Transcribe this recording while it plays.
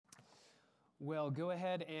Well, go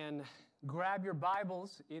ahead and grab your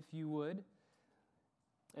Bibles, if you would,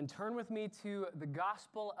 and turn with me to the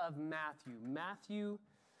Gospel of Matthew, Matthew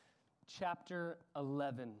chapter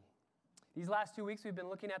 11. These last 2 weeks, we've been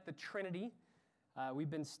looking at the Trinity.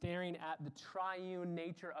 We've been staring at the triune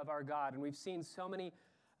nature of our God, and we've seen so many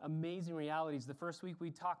amazing realities. The first week,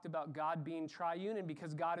 we talked about God being triune, and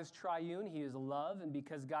because God is triune, He is love, and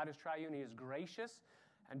because God is triune, He is gracious,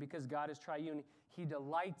 and because God is triune, He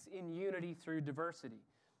delights in unity through diversity.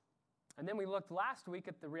 And then we looked last week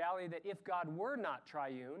at the reality that if God were not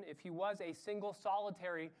triune, if He was a single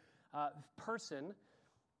solitary person,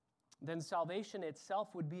 then salvation itself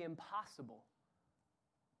would be impossible,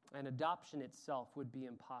 and adoption itself would be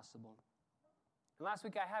impossible. And last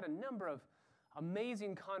week I had a number of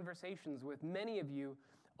amazing conversations with many of you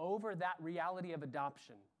over that reality of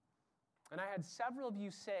adoption. And I had several of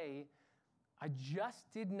you say, I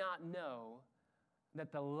just did not know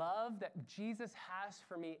that the love that Jesus has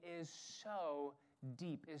for me is so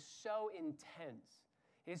deep, is so intense,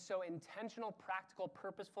 is so intentional, practical,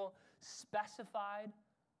 purposeful, specified,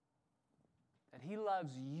 that He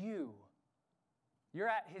loves you. You're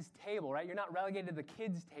at His table, right? You're not relegated to the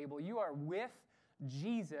kids' table. You are with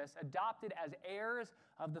Jesus, adopted as heirs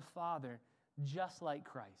of the Father, just like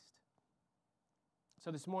Christ.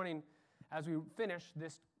 So this morning, as we finish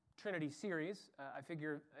this Trinity series, I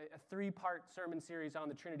figure a three-part sermon series on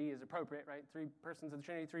the Trinity is appropriate, right? Three persons of the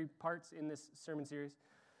Trinity, 3 parts in this sermon series.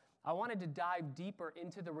 I wanted to dive deeper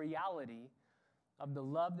into the reality of the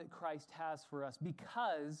love that Christ has for us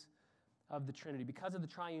because of the Trinity, because of the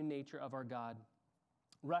triune nature of our God.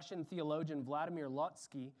 Russian theologian Vladimir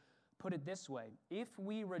Lotsky put it this way: if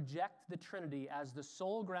we reject the Trinity as the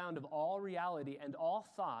sole ground of all reality and all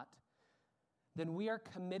thought, then we are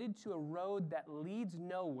committed to a road that leads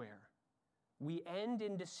nowhere. We end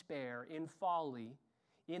in despair, in folly,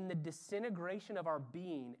 in the disintegration of our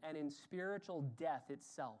being, and in spiritual death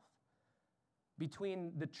itself.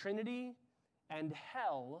 Between the Trinity and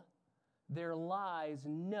hell, there lies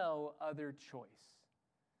no other choice.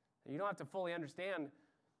 Now, you don't have to fully understand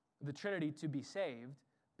the Trinity to be saved,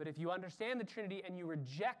 but if you understand the Trinity and you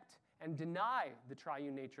reject and deny the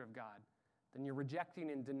triune nature of God, then you're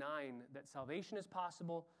rejecting and denying that salvation is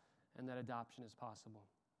possible and that adoption is possible.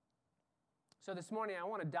 So this morning, I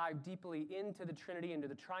want to dive deeply into the Trinity, into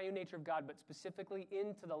the triune nature of God, but specifically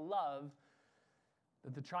into the love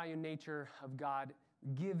that the triune nature of God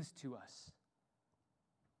gives to us.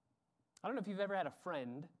 I don't know if you've ever had a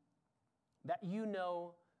friend that you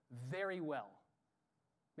know very well.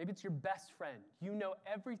 Maybe it's your best friend. You know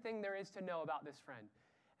everything there is to know about this friend.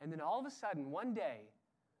 And then all of a sudden, one day,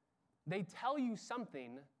 they tell you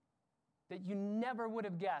something that you never would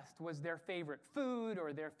have guessed was their favorite food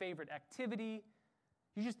or their favorite activity.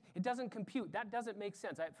 It doesn't compute. That doesn't make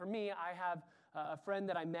sense. For me, I have a friend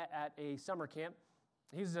that I met at a summer camp.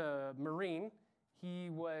 He's a Marine. He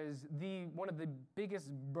was one of the biggest,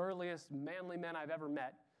 burliest, manly men I've ever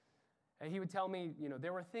met. And he would tell me,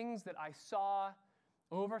 there were things that I saw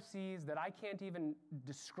overseas that I can't even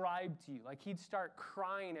describe to you. Like he'd start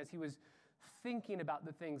crying as he was thinking about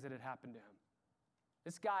the things that had happened to him.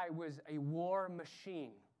 This guy was a war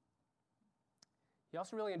machine. He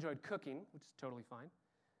also really enjoyed cooking, which is totally fine.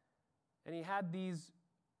 And he had these,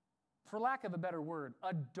 for lack of a better word,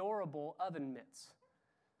 adorable oven mitts.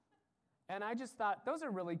 And I just thought, those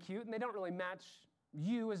are really cute, and they don't really match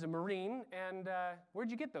you as a Marine. And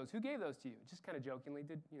where'd you get those? Who gave those to you? Just kind of jokingly,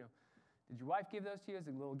 did your wife give those to you as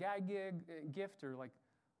a little gag gift? Or like,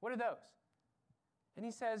 what are those? And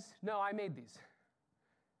he says, no, I made these.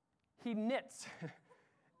 He knits,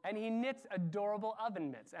 and he knits adorable oven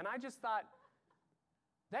mitts. And I just thought,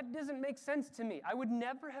 that doesn't make sense to me. I would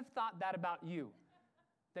never have thought that about you,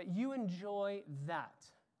 that you enjoy that.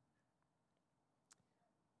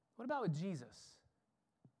 What about with Jesus?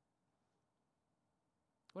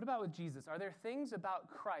 What about with Jesus? Are there things about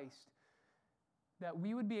Christ that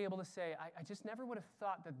we would be able to say, I just never would have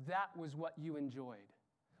thought that was what you enjoyed?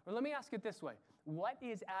 Or let me ask it this way. What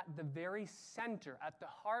is at the very center, at the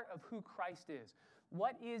heart of who Christ is?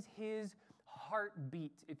 What is His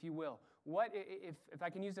heartbeat, if you will? What, if I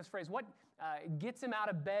can use this phrase, what gets Him out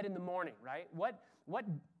of bed in the morning, right? What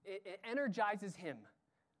energizes Him?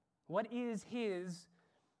 What is His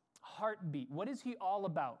heartbeat? What is He all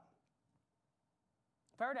about?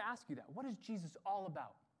 If I were to ask you that, what is Jesus all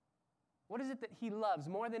about? What is it that He loves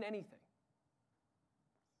more than anything?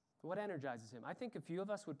 What energizes Him? I think a few of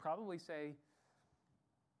us would probably say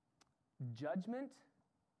judgment,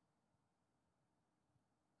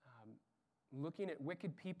 looking at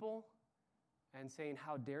wicked people and saying,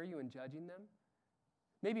 how dare you, in judging them.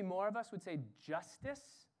 Maybe more of us would say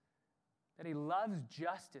justice that he loves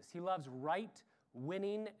justice. He loves right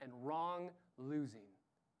winning and wrong losing.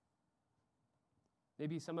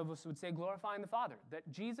 Maybe some of us would say glorifying the Father,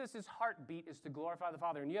 that Jesus' heartbeat is to glorify the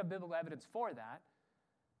Father, and you have biblical evidence for that.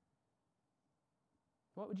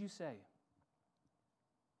 What would you say?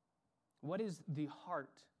 What is the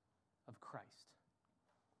heart of Christ?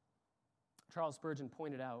 Charles Spurgeon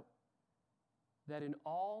pointed out that in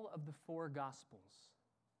all of the four Gospels,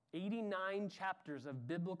 89 chapters of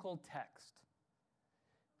biblical text,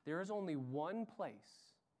 there is only one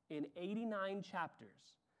place in 89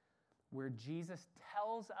 chapters where Jesus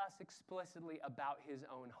tells us explicitly about his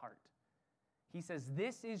own heart. He says,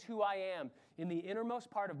 this is who I am. In the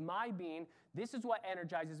innermost part of my being, this is what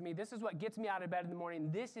energizes me. This is what gets me out of bed in the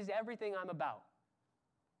morning. This is everything I'm about.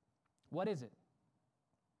 What is it?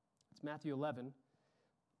 It's Matthew 11,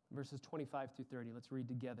 verses 25 through 30. Let's read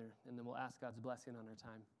together, and then we'll ask God's blessing on our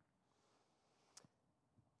time.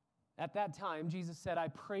 At that time, Jesus said, I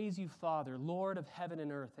praise you, Father, Lord of heaven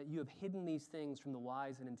and earth, that you have hidden these things from the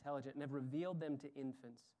wise and intelligent and have revealed them to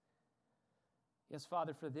infants. Yes,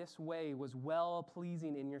 Father, for this way was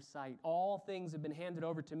well-pleasing in your sight. All things have been handed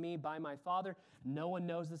over to me by my Father. No one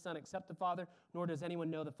knows the Son except the Father, nor does anyone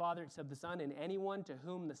know the Father except the Son, and anyone to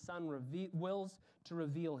whom the Son wills to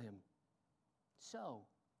reveal him. So,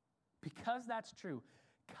 because that's true,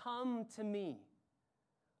 come to me,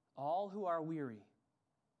 all who are weary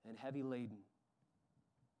and heavy laden,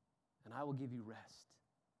 and I will give you rest.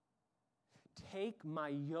 Take my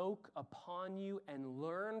yoke upon you and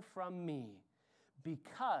learn from me,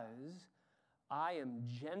 because I am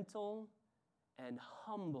gentle and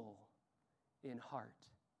humble in heart,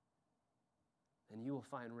 and you will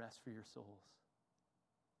find rest for your souls.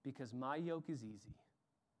 Because my yoke is easy,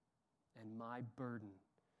 and my burden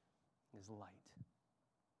is light.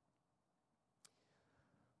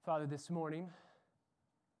 Father, this morning,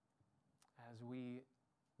 as we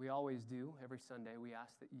always do every Sunday, we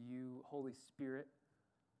ask that you, Holy Spirit,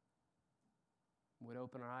 would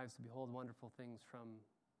open our eyes to behold wonderful things from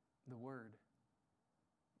the Word.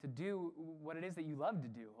 To do what it is that you love to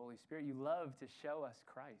do, Holy Spirit. You love to show us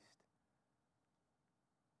Christ.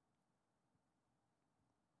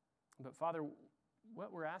 But Father,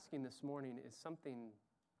 what we're asking this morning is something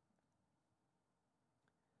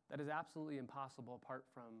that is absolutely impossible apart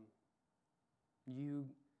from you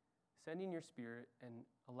sending your Spirit and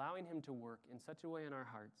allowing him to work in such a way in our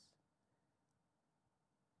hearts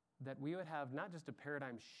that we would have not just a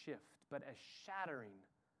paradigm shift, but a shattering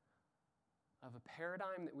of a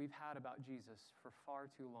paradigm that we've had about Jesus for far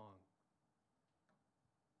too long.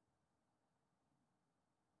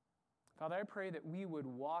 Father, I pray that we would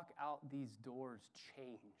walk out these doors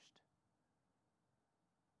changed.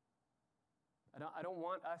 I don't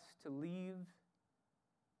want us to leave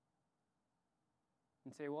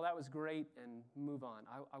and say, well, that was great, and move on.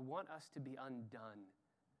 I want us to be undone.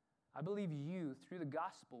 I believe you, through the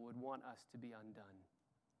gospel, would want us to be undone.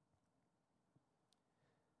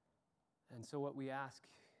 And so what we ask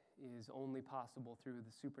is only possible through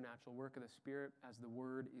the supernatural work of the Spirit as the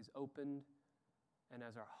Word is opened and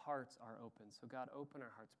as our hearts are open. So God, open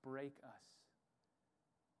our hearts, break us,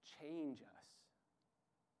 change us.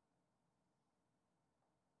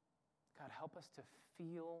 God, help us to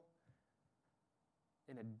feel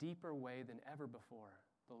in a deeper way than ever before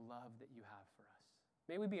the love that you have for us.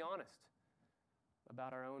 May we be honest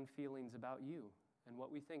about our own feelings about you and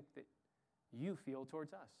what we think that you feel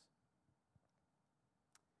towards us.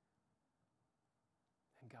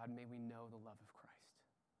 And God, may we know the love of Christ.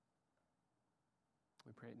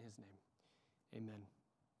 We pray it in his name. Amen.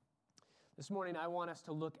 This morning, I want us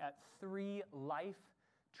to look at 3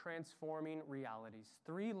 life-transforming realities.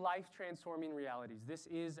 3 life-transforming realities. This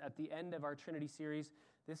is at the end of our Trinity series.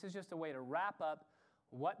 This is just a way to wrap up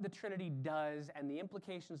what the Trinity does and the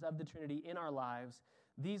implications of the Trinity in our lives.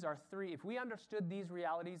 These are 3. If we understood these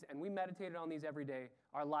realities and we meditated on these every day,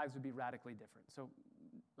 our lives would be radically different. So,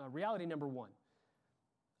 reality number 1.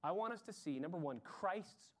 I want us to see, number 1,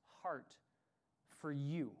 Christ's heart for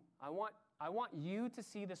you. I want you to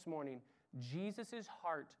see this morning Jesus'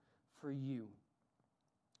 heart for you.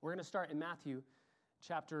 We're going to start in Matthew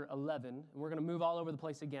chapter 11, and we're going to move all over the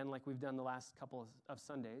place again like we've done the last couple of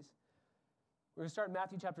Sundays. We're going to start in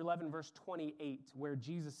Matthew chapter 11, verse 28, where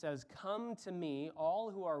Jesus says, "Come to me, all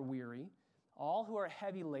who are weary, all who are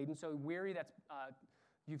heavy laden." So weary, that's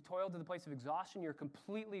you've toiled to the place of exhaustion. You're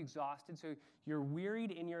completely exhausted. So you're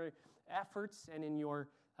wearied in your efforts and in your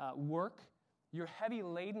work. You're heavy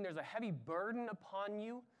laden. There's a heavy burden upon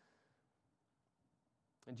you.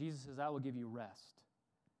 And Jesus says, I will give you rest.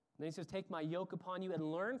 And then he says, take my yoke upon you and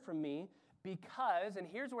learn from me because, and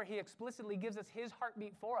here's where he explicitly gives us his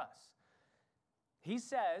heartbeat for us. He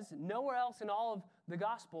says nowhere else in all of the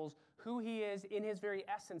Gospels who he is in his very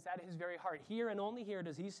essence, at his very heart. Here and only here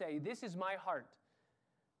does he say, this is my heart.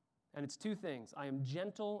 And it's two things. I am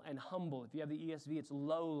gentle and humble. If you have the ESV, it's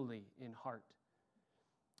lowly in heart.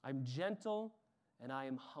 I'm gentle and I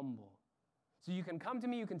am humble. So you can come to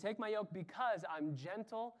me, you can take my yoke because I'm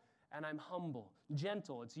gentle and I'm humble.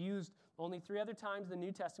 Gentle, it's used only 3 other times in the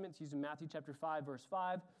New Testament. It's used in Matthew chapter 5, verse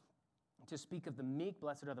 5, to speak of the meek.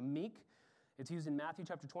 Blessed are the meek. It's used in Matthew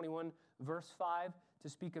chapter 21, verse 5, to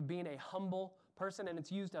speak of being a humble person. And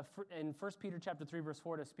it's used in 1 Peter chapter 3, verse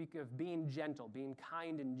 4, to speak of being gentle, being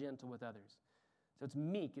kind and gentle with others. So it's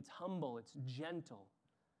meek, it's humble, it's gentle.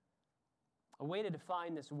 A way to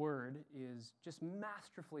define this word is just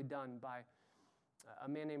masterfully done by a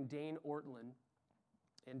man named Dane Ortlund.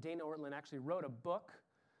 And Dane Ortlund actually wrote a book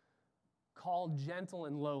called Gentle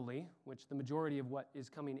and Lowly, which the majority of what is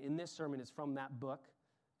coming in this sermon is from that book.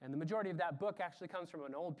 And the majority of that book actually comes from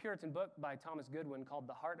an old Puritan book by Thomas Goodwin called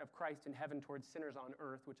The Heart of Christ in Heaven Towards Sinners on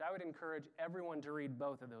Earth, which I would encourage everyone to read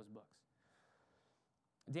both of those books.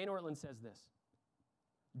 Dane Ortlund says this: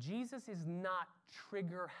 Jesus is not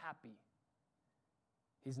trigger happy.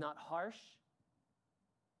 He's not harsh.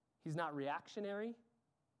 He's not reactionary.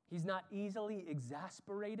 He's not easily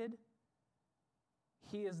exasperated.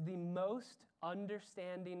 He is the most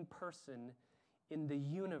understanding person in the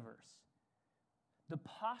universe. The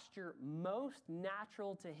posture most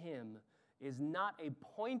natural to him is not a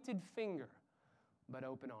pointed finger, but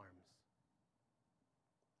open arms.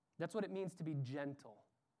 That's what it means to be gentle.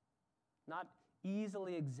 Not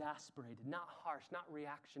easily exasperated, not harsh, not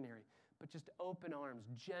reactionary, but just open arms,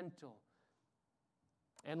 gentle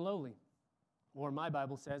and lowly. Or my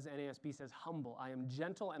Bible says, NASB says humble. I am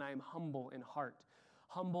gentle and I am humble in heart.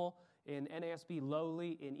 Humble in NASB,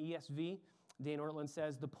 lowly in ESV. Dane Ortlund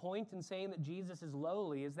says, the point in saying that Jesus is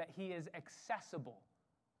lowly is that he is accessible.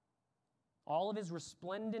 All of his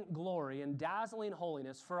resplendent glory and dazzling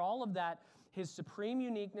holiness, for all of that, his supreme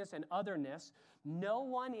uniqueness and otherness, no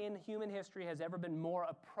one in human history has ever been more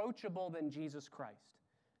approachable than Jesus Christ.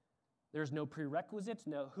 There's no prerequisites,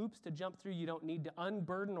 no hoops to jump through. You don't need to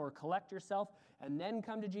unburden or collect yourself and then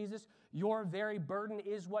come to Jesus. Your very burden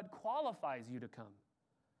is what qualifies you to come.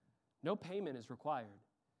 No payment is required.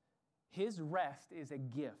 His rest is a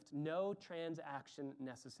gift, no transaction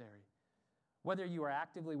necessary. Whether you are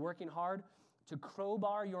actively working hard to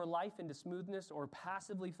crowbar your life into smoothness or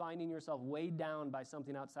passively finding yourself weighed down by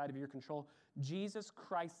something outside of your control, Jesus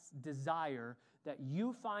Christ's desire that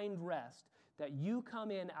you find rest, that you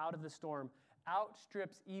come in out of the storm,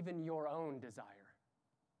 outstrips even your own desire.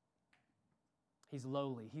 He's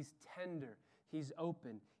lowly, he's tender, he's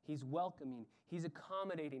open, he's welcoming, he's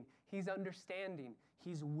accommodating, he's understanding,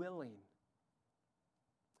 he's willing.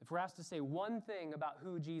 If we're asked to say one thing about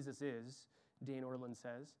who Jesus is, Dane Ortlund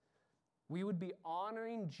says, we would be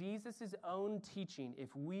honoring Jesus' own teaching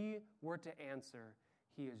if we were to answer,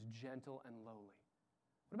 he is gentle and lowly.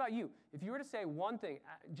 What about you? If you were to say one thing,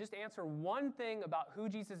 just answer one thing about who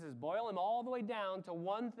Jesus is, boil him all the way down to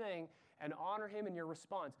one thing and honor him in your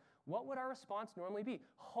response, what would our response normally be?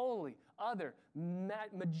 Holy, other,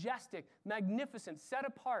 majestic, magnificent, set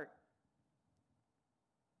apart.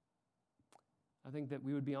 I think that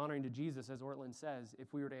we would be honoring to Jesus, as Ortlund says,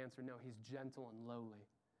 if we were to answer, no, he's gentle and lowly.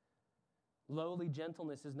 Lowly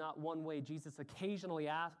gentleness is not one way Jesus occasionally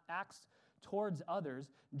acts towards others.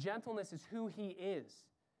 Gentleness is who he is.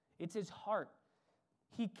 It's his heart.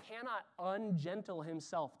 He cannot ungentle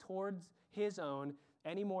himself towards his own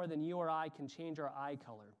any more than you or I can change our eye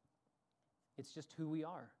color. It's just who we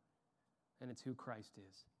are, and it's who Christ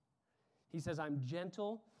is. He says, I'm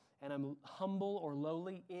gentle and I'm humble or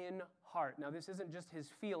lowly in heart. Now, this isn't just his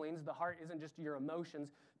feelings. The heart isn't just your emotions.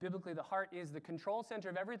 Biblically, the heart is the control center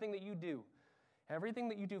of everything that you do. Everything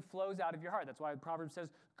that you do flows out of your heart. That's why Proverbs says,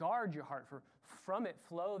 guard your heart, for from it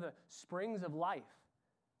flow the springs of life.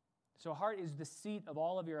 So heart is the seat of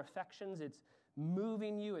all of your affections. It's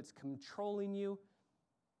moving you. It's controlling you.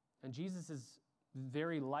 And Jesus'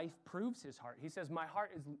 very life proves his heart. He says, my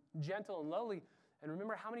heart is gentle and lowly. And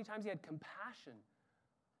remember how many times he had compassion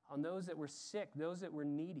on those that were sick, those that were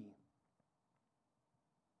needy.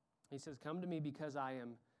 He says, come to me because I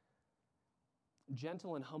am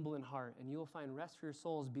gentle and humble in heart, and you will find rest for your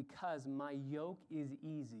souls because my yoke is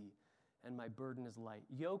easy and my burden is light.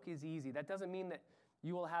 Yoke is easy. That doesn't mean that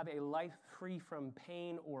you will have a life free from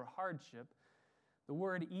pain or hardship. The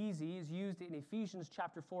word easy is used in Ephesians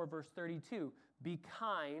chapter 4, verse 32. Be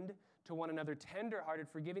kind to one another, tender-hearted,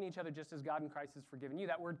 forgiving each other just as God in Christ has forgiven you.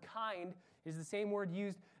 That word kind is the same word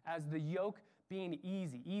used as the yoke being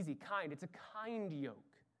easy, kind. It's a kind yoke.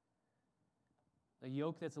 A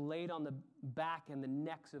yoke that's laid on the back and the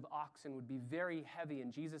necks of oxen would be very heavy.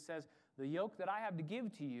 And Jesus says, the yoke that I have to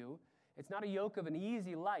give to you, it's not a yoke of an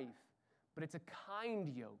easy life, but it's a kind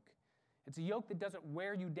yoke. It's a yoke that doesn't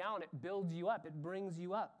wear you down. It builds you up. It brings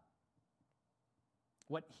you up.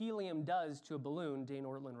 What helium does to a balloon, Dane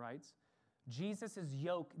Ortlund writes, Jesus'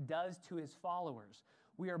 yoke does to his followers.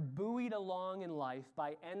 We are buoyed along in life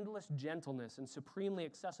by endless gentleness and supremely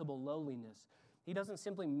accessible lowliness. He doesn't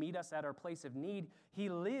simply meet us at our place of need. He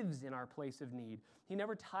lives in our place of need. He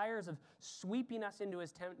never tires of sweeping us into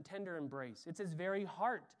his tender embrace. It's his very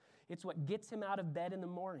heart. It's what gets him out of bed in the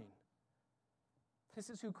morning. This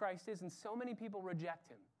is who Christ is, and so many people reject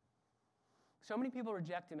him. So many people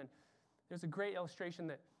reject him, and there's a great illustration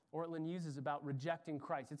that Ortlund uses about rejecting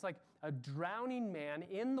Christ. It's like a drowning man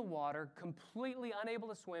in the water, completely unable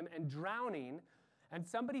to swim and drowning, and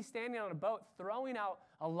somebody standing on a boat throwing out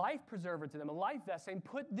a life preserver to them, a life vest, saying,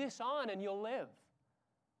 put this on and you'll live.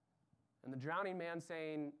 And the drowning man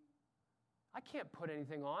saying, I can't put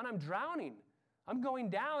anything on. I'm drowning. I'm going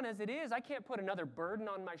down as it is. I can't put another burden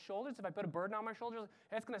on my shoulders. If I put a burden on my shoulders,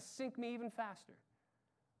 it's going to sink me even faster.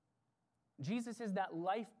 Jesus is that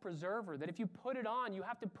life preserver that if you put it on, you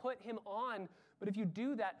have to put him on. But if you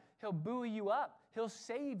do that, he'll buoy you up. He'll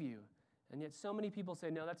save you. And yet so many people say,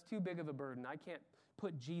 no, that's too big of a burden. I can't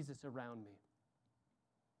put Jesus around me.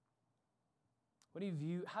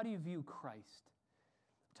 How do you view Christ?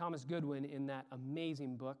 Thomas Goodwin, in that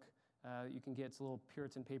amazing book, you can get, it's a little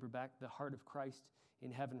Puritan paperback, The Heart of Christ in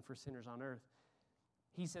Heaven for Sinners on Earth.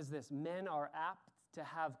 He says this, men are apt to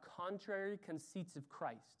have contrary conceits of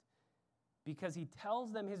Christ because he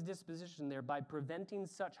tells them his disposition there by preventing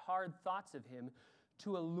such hard thoughts of him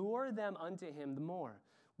to allure them unto him the more.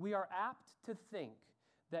 We are apt to think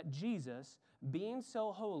that Jesus, being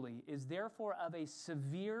so holy, is therefore of a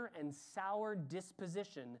severe and sour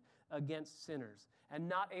disposition against sinners and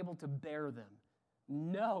not able to bear them.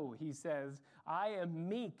 No, he says, I am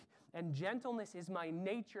meek, and gentleness is my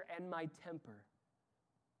nature and my temper.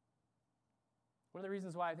 One of the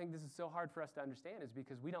reasons why I think this is so hard for us to understand is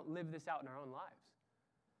because we don't live this out in our own lives.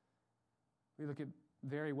 We look at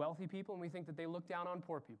very wealthy people and we think that they look down on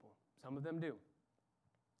poor people. Some of them do.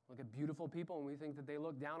 Look at beautiful people and we think that they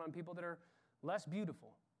look down on people that are less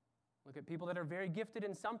beautiful. Look at people that are very gifted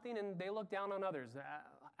in something and they look down on others.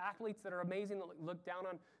 Athletes that are amazing that look down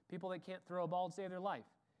on people that can't throw a ball to save their life.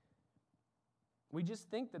 We just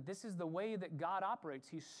think that this is the way that God operates.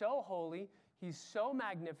 He's so holy. He's so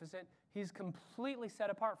magnificent. He's completely set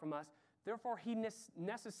apart from us. Therefore, he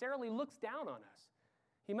necessarily looks down on us.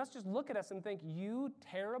 He must just look at us and think, you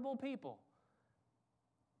terrible people.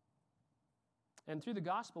 And through the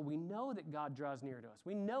gospel, we know that God draws near to us.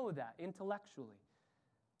 We know that intellectually.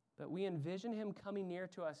 But we envision him coming near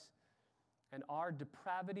to us and our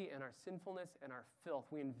depravity and our sinfulness and our filth.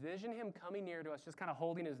 We envision him coming near to us just kind of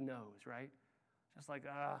holding his nose, right? Just like,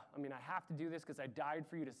 I have to do this because I died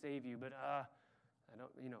for you to save you, but I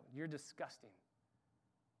don't, you're disgusting.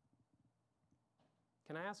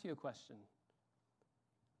 Can I ask you a question?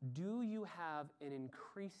 Do you have an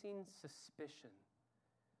increasing suspicion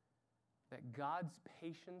that God's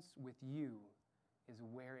patience with you is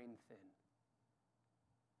wearing thin?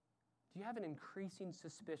 Do you have an increasing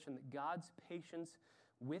suspicion that God's patience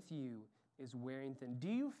with you is wearing thin? Do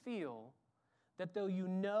you feel that though you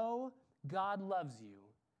know God loves you,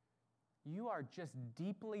 you are just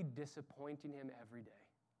deeply disappointing him every day?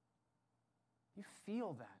 You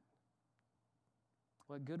feel that.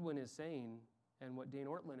 What Goodwin is saying and what Dane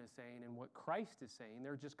Ortlund is saying and what Christ is saying,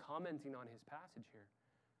 they're just commenting on his passage here,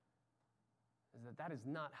 is that is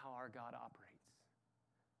not how our God operates.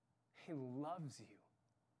 He loves you.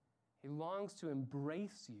 He longs to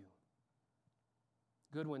embrace you.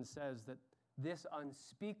 Goodwin says that this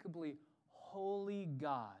unspeakably holy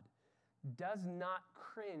God does not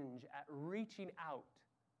cringe at reaching out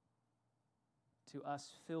to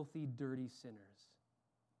us filthy, dirty sinners.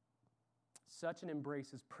 Such an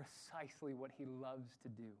embrace is precisely what he loves to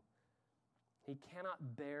do. He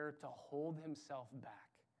cannot bear to hold himself back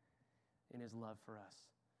in his love for us.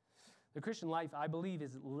 The Christian life, I believe,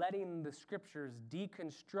 is letting the scriptures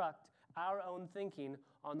deconstruct our own thinking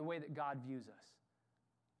on the way that God views us.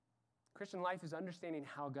 Christian life is understanding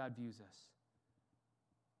how God views us.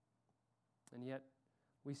 And yet,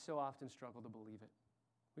 we so often struggle to believe it.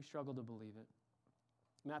 We struggle to believe it.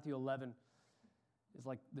 Matthew 11 is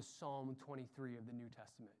like the Psalm 23 of the New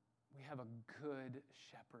Testament. We have a good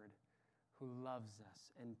shepherd who loves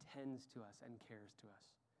us and tends to us and cares to us.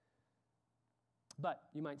 But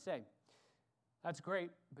you might say, that's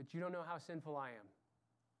great, but you don't know how sinful I am.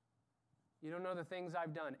 You don't know the things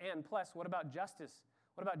I've done. And plus, what about justice?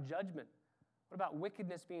 What about judgment? What about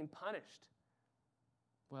wickedness being punished?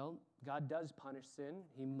 Well, God does punish sin.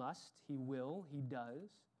 He must, He will, He does.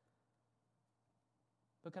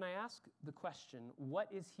 But can I ask the question, what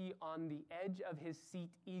is He on the edge of His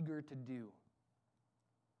seat eager to do?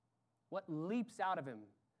 What leaps out of Him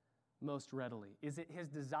most readily? Is it His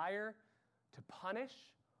desire to punish,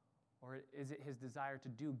 or is it His desire to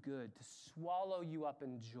do good, to swallow you up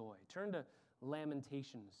in joy? Turn to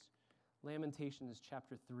Lamentations. Lamentations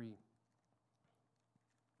chapter 3.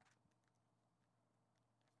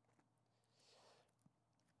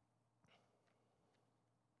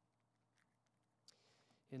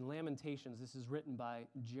 In Lamentations, this is written by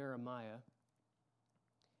Jeremiah,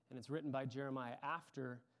 and it's written by Jeremiah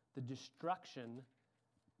after the destruction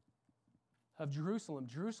of Jerusalem.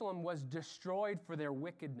 Jerusalem was destroyed for their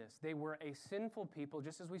wickedness. They were a sinful people,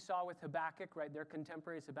 just as we saw with Habakkuk, right? Their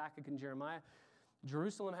contemporaries, Habakkuk and Jeremiah.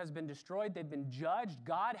 Jerusalem has been destroyed. They've been judged.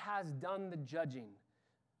 God has done the judging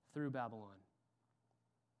through Babylon.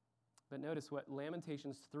 But notice what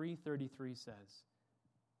Lamentations 3:33 says.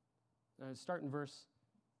 Start in verse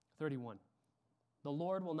 31. The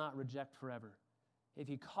Lord will not reject forever. If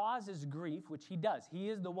He causes grief, which He does, He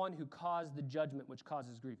is the one who caused the judgment which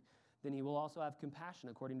causes grief, then He will also have compassion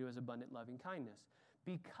according to His abundant loving kindness.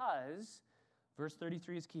 Because, verse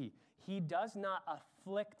 33 is key, He does not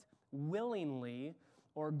afflict willingly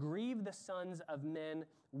or grieve the sons of men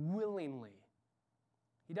willingly.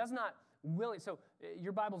 He does not willingly. So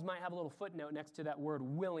your Bibles might have a little footnote next to that word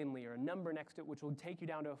willingly, or a number next to it, which will take you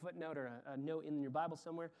down to a footnote or a note in your Bible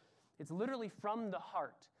somewhere. It's literally from the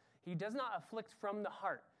heart. He does not afflict from the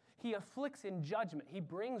heart. He afflicts in judgment. He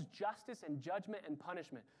brings justice and judgment and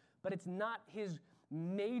punishment. But it's not His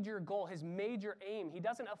major goal, His major aim. He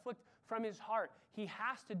doesn't afflict from His heart. He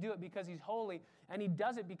has to do it because He's holy, and He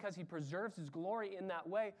does it because He preserves His glory in that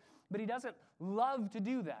way. But He doesn't love to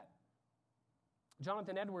do that.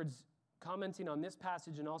 Jonathan Edwards, commenting on this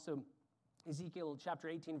passage and also Ezekiel chapter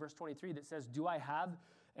 18, verse 23, that says, "Do I have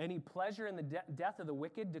any pleasure in the death of the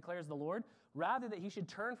wicked, declares the Lord, rather that he should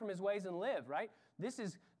turn from his ways and live," right? This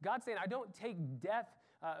is God saying, I don't take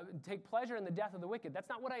pleasure in the death of the wicked. That's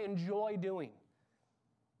not what I enjoy doing.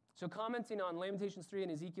 So commenting on Lamentations 3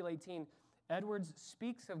 and Ezekiel 18, Edwards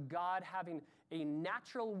speaks of God having a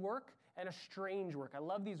natural work and a strange work. I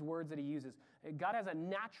love these words that he uses. God has a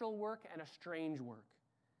natural work and a strange work.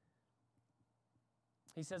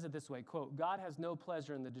 He says it this way, quote, "God has no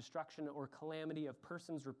pleasure in the destruction or calamity of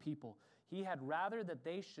persons or people. He had rather that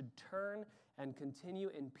they should turn and continue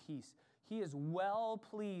in peace. He is well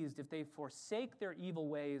pleased if they forsake their evil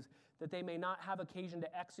ways, that they may not have occasion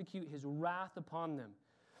to execute His wrath upon them.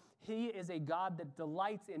 He is a God that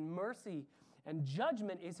delights in mercy, and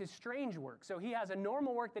judgment is His strange work." So He has a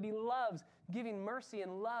normal work that He loves, giving mercy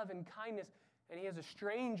and love and kindness, and He has a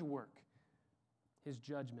strange work, His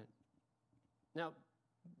judgment. Now,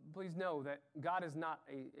 please know that God is not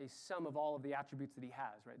a sum of all of the attributes that He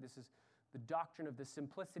has, right? This is the doctrine of the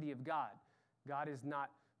simplicity of God. God is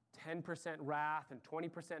not 10% wrath and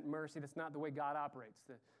 20% mercy. That's not the way God operates.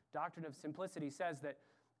 The doctrine of simplicity says that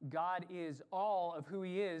God is all of who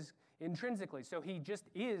He is intrinsically. So He just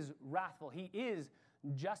is wrathful. He is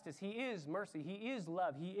justice. He is mercy. He is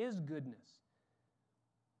love. He is goodness.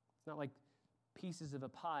 It's not like pieces of a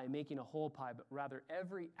pie making a whole pie, but rather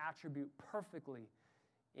every attribute perfectly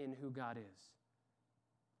in who God is.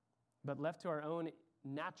 But left to our own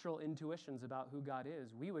natural intuitions about who God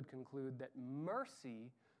is, we would conclude that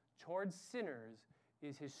mercy towards sinners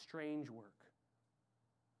is His strange work,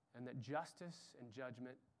 and that justice and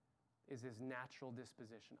judgment is His natural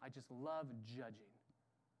disposition. I just love judging.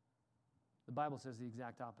 The Bible says the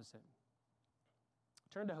exact opposite.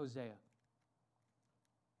 Turn to Hosea.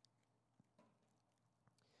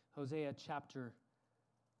 Hosea chapter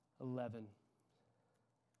 11.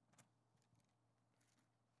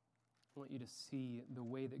 I want you to see the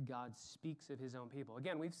way that God speaks of His own people.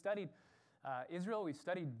 Again, we've studied Israel, we've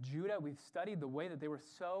studied Judah, we've studied the way that they were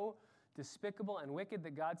so despicable and wicked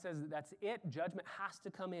that God says that that's it, judgment has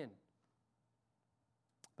to come in.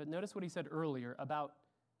 But notice what He said earlier about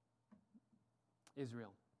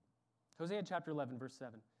Israel. Hosea chapter 11, verse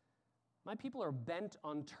 7. "My people are bent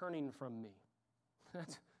on turning from me."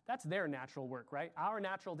 That's their natural work, right? Our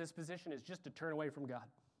natural disposition is just to turn away from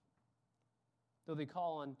God. Though they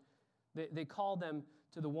call them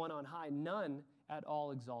to the one on high, none at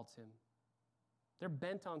all exalts Him. They're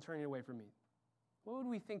bent on turning away from me. What would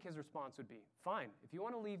we think His response would be? Fine, if you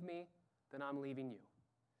want to leave me, then I'm leaving you.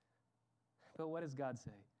 But what does God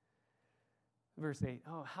say? Verse 8,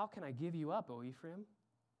 "Oh, how can I give you up, O Ephraim?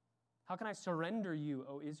 How can I surrender you,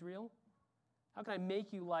 O Israel? How can I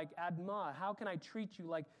make you like Admah? How can I treat you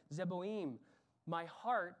like Zeboim? My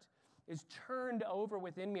heart is turned over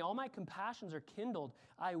within me. All my compassions are kindled.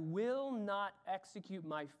 I will not execute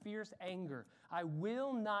my fierce anger. I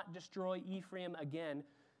will not destroy Ephraim again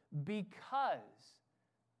because,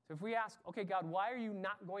 so if we ask, okay, God, why are you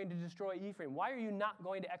not going to destroy Ephraim? Why are you not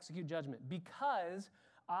going to execute judgment? Because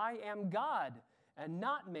I am God and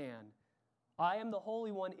not man. I am the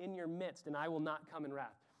Holy One in your midst, and I will not come in wrath.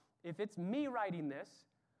 If it's me writing this,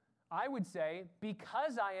 I would say,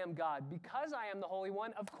 because I am God, because I am the Holy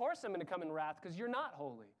One, of course I'm going to come in wrath because you're not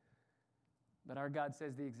holy. But our God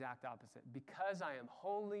says the exact opposite. Because I am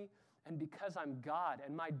holy and because I'm God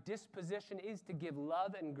and my disposition is to give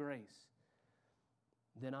love and grace,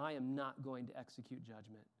 then I am not going to execute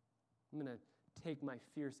judgment. I'm going to take my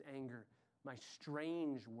fierce anger, my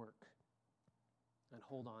strange work, and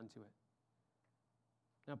hold on to it.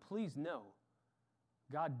 Now, please know,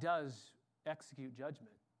 God does execute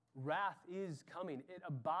judgment. Wrath is coming. It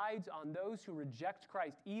abides on those who reject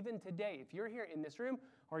Christ. Even today, if you're here in this room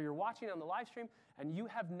or you're watching on the live stream and you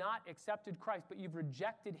have not accepted Christ, but you've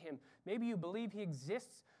rejected him, maybe you believe he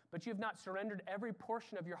exists, but you have not surrendered every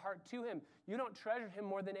portion of your heart to him. You don't treasure him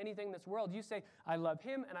more than anything in this world. You say, I love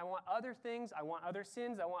him and I want other things. I want other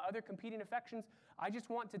sins. I want other competing affections. I just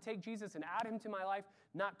want to take Jesus and add him to my life,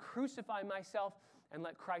 not crucify myself and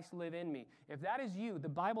let Christ live in me. If that is you, the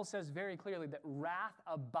Bible says very clearly that wrath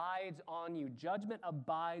abides on you. Judgment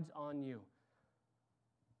abides on you.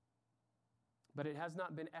 But it has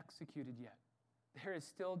not been executed yet. There is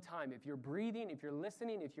still time. If you're breathing, if you're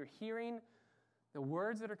listening, if you're hearing the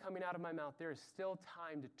words that are coming out of my mouth, there is still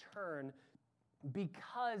time to turn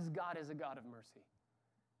because God is a God of mercy.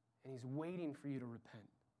 And he's waiting for you to repent.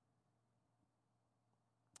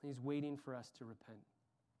 He's waiting for us to repent.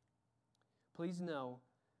 Please know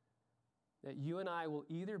that you and I will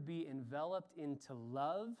either be enveloped into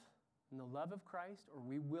love, in the love of Christ, or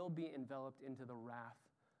we will be enveloped into the wrath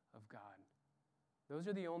of God. Those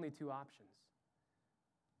are the only two options.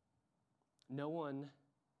 No one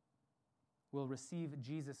will receive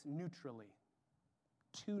Jesus neutrally.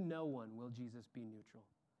 To no one will Jesus be neutral.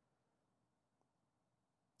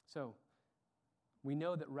 So, we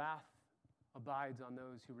know that wrath abides on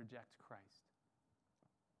those who reject Christ.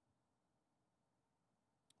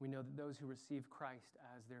 We know that those who receive Christ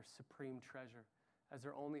as their supreme treasure, as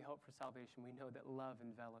their only hope for salvation, we know that love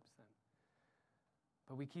envelops them.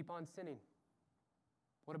 But we keep on sinning.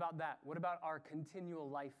 What about that? What about our continual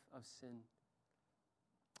life of sin?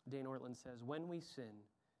 Dane Ortland says, when we sin,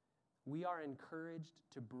 we are encouraged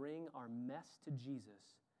to bring our mess to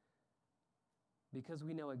Jesus because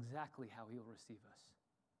we know exactly how he'll receive us.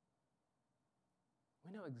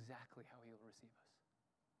 We know exactly how he'll receive us.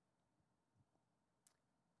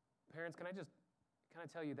 Parents, can I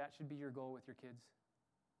tell you that should be your goal with your kids?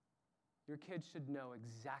 Your kids should know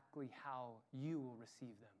exactly how you will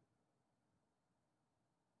receive them.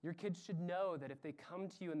 Your kids should know that if they come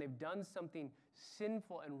to you and they've done something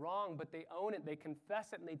sinful and wrong, but they own it, they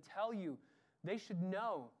confess it, and they tell you, they should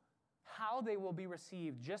know how they will be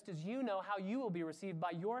received, just as you know how you will be received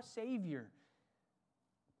by your Savior.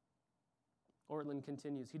 Ortland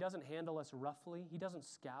continues, he doesn't handle us roughly, he doesn't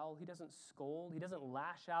scowl, he doesn't scold, he doesn't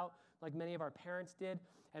lash out like many of our parents did.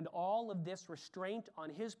 And all of this restraint on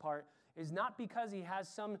his part is not because he has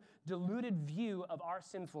some deluded view of our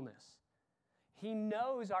sinfulness. He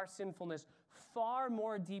knows our sinfulness far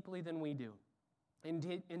more deeply than we do.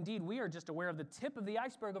 Indeed, we are just aware of the tip of the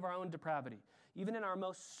iceberg of our own depravity, even in our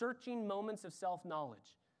most searching moments of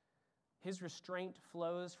self-knowledge. His restraint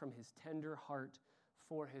flows from his tender heart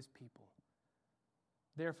for his people.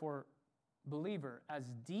 Therefore, believer,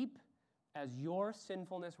 as deep as your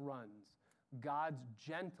sinfulness runs, God's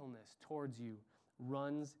gentleness towards you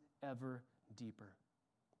runs ever deeper.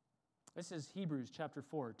 This is Hebrews chapter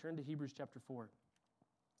 4. Turn to Hebrews chapter 4.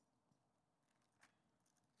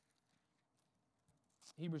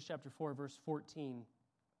 Hebrews chapter 4, verse 14.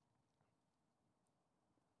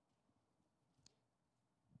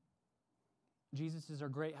 Jesus is our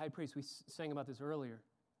great high priest. We sang about this earlier.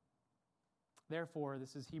 Therefore,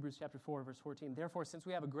 this is Hebrews chapter 4, verse 14. Therefore, since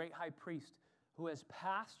we have a great high priest who has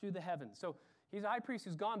passed through the heavens. So he's a high priest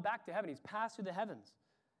who's gone back to heaven. He's passed through the heavens.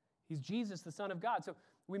 He's Jesus, the Son of God. So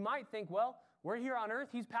we might think, well, we're here on earth.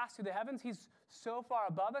 He's passed through the heavens. He's so far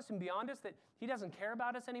above us and beyond us that he doesn't care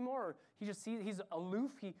about us anymore. Or he's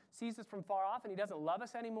aloof. He sees us from far off and he doesn't love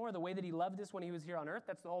us anymore the way that he loved us when he was here on earth.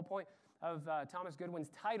 That's the whole point of Thomas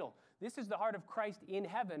Goodwin's title. This is the heart of Christ in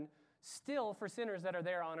heaven, still for sinners that are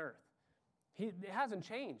there on earth. It hasn't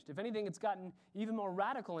changed. If anything, it's gotten even more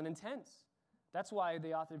radical and intense. That's why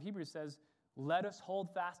the author of Hebrews says, let us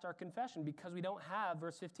hold fast our confession, because we don't have,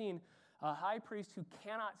 verse 15, a high priest who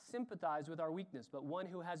cannot sympathize with our weakness, but one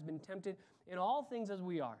who has been tempted in all things as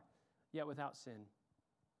we are, yet without sin.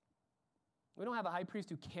 We don't have a high priest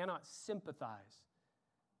who cannot sympathize,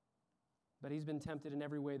 but he's been tempted in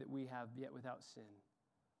every way that we have, yet without sin.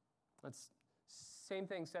 That's same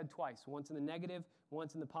thing said twice, once in the negative,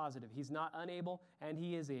 once in the positive. He's not unable, and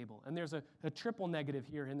he is able. And there's a triple negative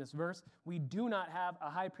here in this verse. We do not have a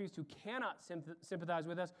high priest who cannot sympathize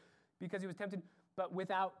with us because he was tempted, but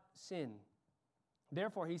without sin.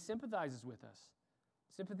 Therefore, he sympathizes with us.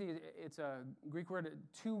 Sympathy, it's a Greek word,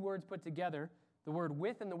 two words put together, the word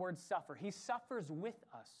with and the word suffer. He suffers with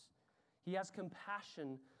us. He has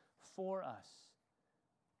compassion for us.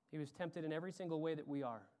 He was tempted in every single way that we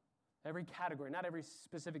are. Every category, not every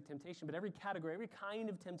specific temptation, but every category, every kind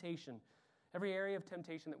of temptation, every area of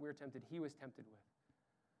temptation that we're tempted, he was tempted with.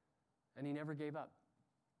 And he never gave up.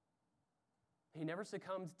 He never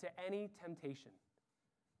succumbed to any temptation.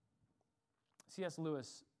 C.S.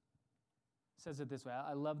 Lewis says it this way.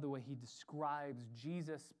 I love the way he describes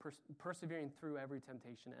Jesus persevering through every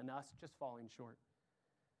temptation and us just falling short.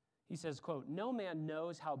 He says, quote, "No man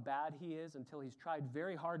knows how bad he is until he's tried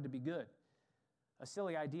very hard to be good. A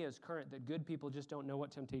silly idea is current that good people just don't know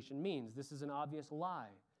what temptation means. This is an obvious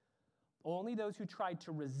lie. Only those who try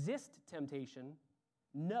to resist temptation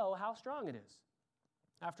know how strong it is.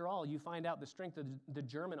 After all, you find out the strength of the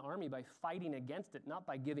German army by fighting against it, not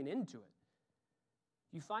by giving in to it.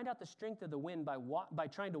 You find out the strength of the wind by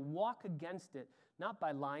trying to walk against it, not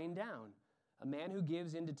by lying down. A man who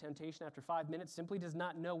gives in to temptation after 5 minutes simply does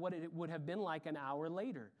not know what it would have been like an hour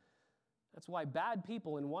later. That's why bad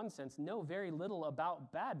people, in one sense, know very little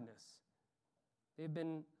about badness. They've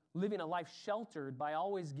been living a life sheltered by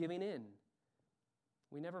always giving in.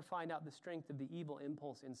 We never find out the strength of the evil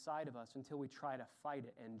impulse inside of us until we try to fight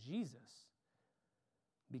it. And Jesus,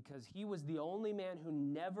 because he was the only man who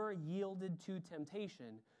never yielded to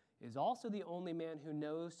temptation, is also the only man who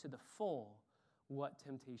knows to the full what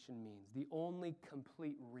temptation means, the only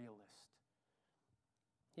complete realist.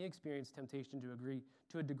 He experienced temptation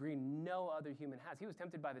to a degree no other human has. He was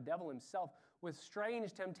tempted by the devil himself with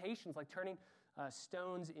strange temptations like turning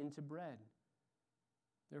stones into bread.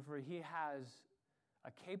 Therefore, he has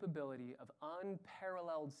a capability of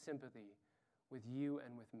unparalleled sympathy with you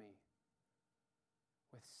and with me,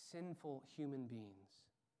 with sinful human beings.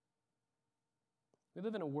 We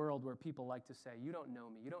live in a world where people like to say, "You don't know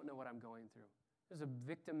me. You don't know what I'm going through." There's a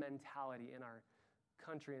victim mentality in our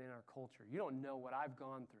country and in our culture. You don't know what I've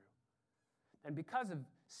gone through. And because of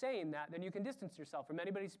saying that, then you can distance yourself from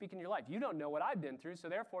anybody speaking in your life. You don't know what I've been through, so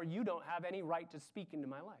therefore you don't have any right to speak into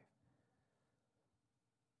my life.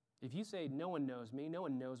 If you say, "No one knows me, no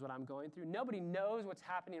one knows what I'm going through, nobody knows what's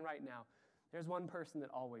happening right now," there's one person that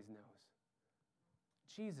always knows.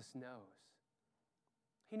 Jesus knows.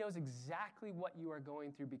 He knows exactly what you are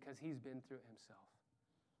going through because he's been through it himself.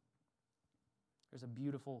 There's a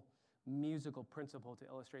beautiful musical principle to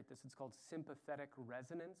illustrate this. It's called sympathetic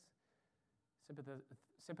resonance.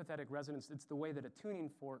 Sympathetic resonance, it's the way that a tuning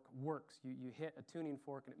fork works. You hit a tuning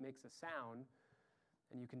fork and it makes a sound,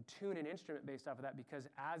 and you can tune an instrument based off of that because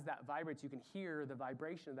as that vibrates, you can hear the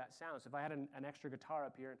vibration of that sound. So if I had an extra guitar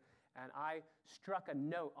up here and I struck a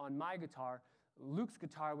note on my guitar, Luke's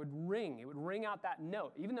guitar would ring. It would ring out that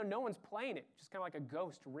note, even though no one's playing it, just kind of like a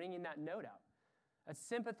ghost ringing that note out. A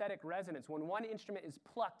sympathetic resonance. When one instrument is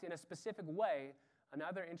plucked in a specific way,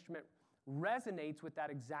 another instrument resonates with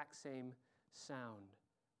that exact same sound.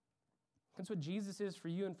 That's what Jesus is for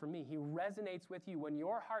you and for me. He resonates with you when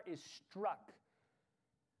your heart is struck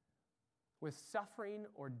with suffering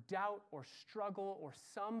or doubt or struggle or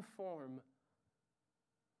some form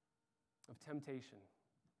of temptation.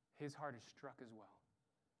 His heart is struck as well.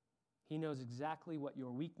 He knows exactly what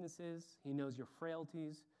your weakness is. He knows your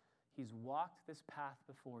frailties. He's walked this path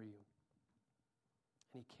before you,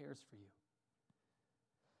 and he cares for you.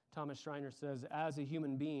 Thomas Schreiner says, as a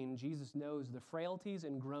human being, Jesus knows the frailties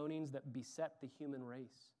and groanings that beset the human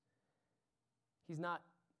race. He's not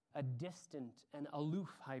a distant and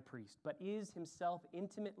aloof high priest, but is himself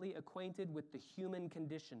intimately acquainted with the human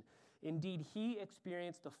condition. Indeed, he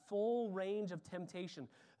experienced the full range of temptation.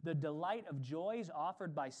 The delight of joys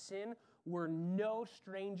offered by sin were no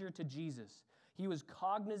stranger to Jesus. He was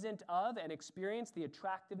cognizant of and experienced the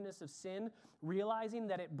attractiveness of sin, realizing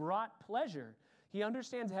that it brought pleasure. He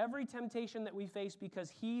understands every temptation that we face because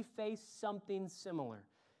he faced something similar.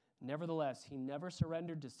 Nevertheless, he never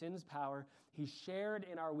surrendered to sin's power. He shared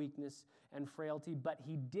in our weakness and frailty, but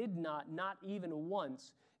he did not even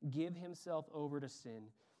once, give himself over to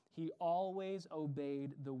sin. He always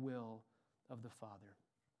obeyed the will of the Father.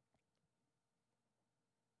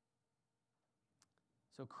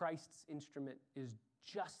 So Christ's instrument is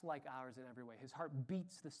just like ours in every way. His heart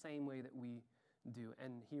beats the same way that we do,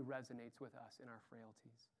 and he resonates with us in our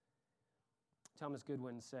frailties. Thomas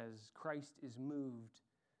Goodwin says, Christ is moved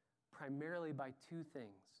primarily by two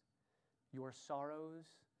things, your sorrows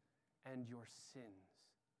and your sins.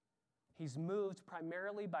 He's moved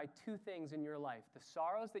primarily by two things in your life. The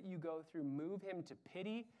sorrows that you go through move him to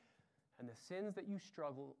pity, and the sins that you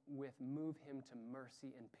struggle with move him to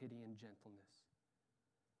mercy and pity and gentleness.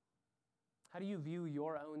 How do you view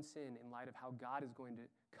your own sin in light of how God is going to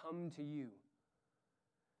come to you?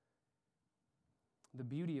 The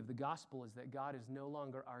beauty of the gospel is that God is no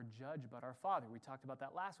longer our judge, but our Father. We talked about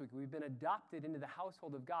that last week. We've been adopted into the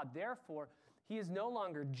household of God. Therefore, he is no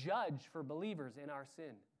longer judge for believers in our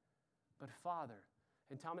sin, but Father.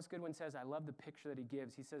 And Thomas Goodwin says, I love the picture that he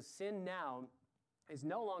gives. He says, sin now is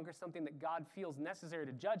no longer something that God feels necessary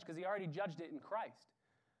to judge because he already judged it in Christ.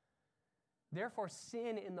 Therefore,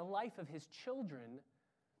 sin in the life of his children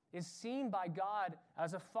is seen by God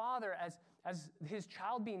as a father, as his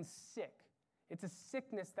child being sick. It's a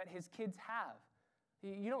sickness that his kids have.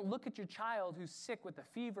 You don't look at your child who's sick with a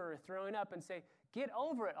fever or throwing up and say, get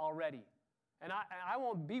over it already, and I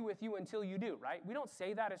won't be with you until you do, right? We don't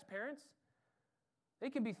say that as parents. They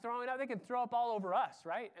can be throwing up. They can throw up all over us,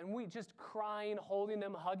 right? And we just crying, holding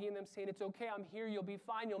them, hugging them, saying, it's okay, I'm here, you'll be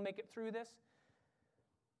fine, you'll make it through this.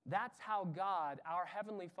 That's how God, our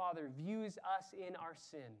Heavenly Father, views us in our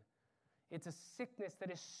sin. It's a sickness that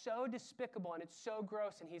is so despicable and it's so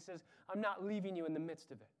gross, and he says, I'm not leaving you in the midst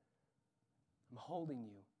of it. I'm holding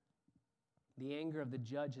you. The anger of the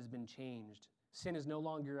judge has been changed. Sin is no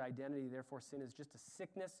longer your identity, therefore sin is just a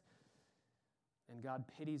sickness, and God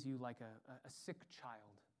pities you like a sick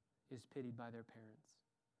child is pitied by their parents.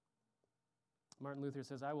 Martin Luther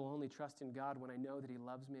says, I will only trust in God when I know that he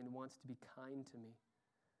loves me and wants to be kind to me.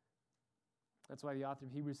 That's why the author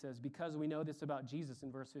of Hebrews says, because we know this about Jesus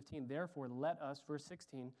in verse 15, therefore let us, verse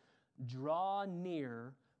 16, draw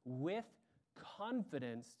near with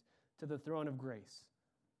confidence to the throne of grace,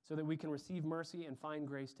 so that we can receive mercy and find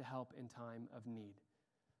grace to help in time of need.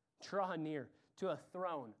 Draw near to a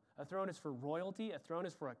throne. A throne is for royalty. A throne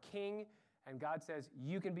is for a king. And God says,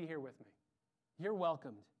 you can be here with me. You're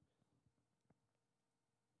welcomed.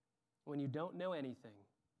 When you don't know anything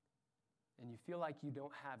and you feel like you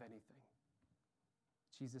don't have anything,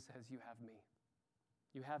 Jesus says, you have me.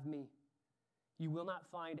 You have me. You will not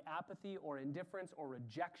find apathy or indifference or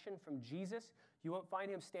rejection from Jesus. You won't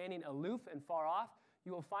find him standing aloof and far off.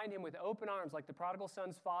 You will find him with open arms like the prodigal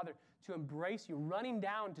son's father to embrace you, running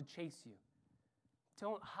down to chase you.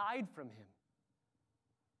 Don't hide from him.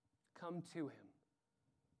 Come to him.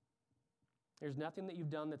 There's nothing that you've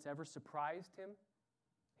done that's ever surprised him.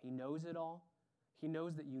 He knows it all. He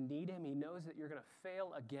knows that you need him. He knows that you're going to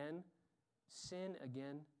fail again, sin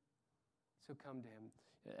again. So come to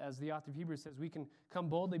him. As the author of Hebrews says, we can come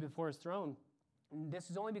boldly before his throne. And this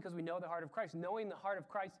is only because we know the heart of Christ. Knowing the heart of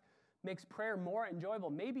Christ makes prayer more enjoyable.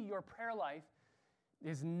 Maybe your prayer life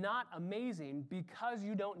is not amazing because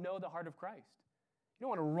you don't know the heart of Christ. You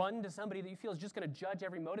don't want to run to somebody that you feel is just going to judge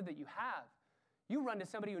every motive that you have. You run to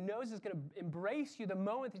somebody who knows is going to embrace you the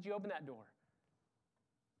moment that you open that door.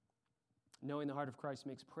 Knowing the heart of Christ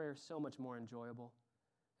makes prayer so much more enjoyable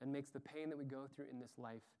and makes the pain that we go through in this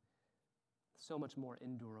life so much more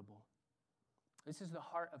endurable. This is the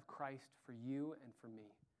heart of Christ for you and for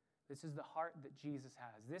me. This is the heart that Jesus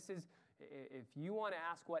has. This is, if you want to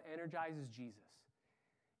ask what energizes Jesus,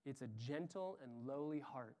 it's a gentle and lowly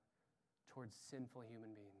heart towards sinful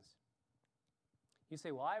human beings. You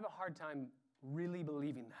say, well, I have a hard time really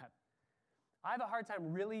believing that. I have a hard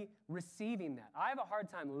time really receiving that. I have a hard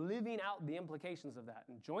time living out the implications of that.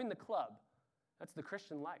 And join the club. That's the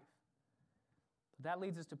Christian life. But that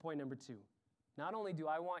leads us to point number 2. Not only do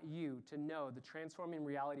I want you to know the transforming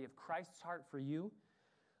reality of Christ's heart for you,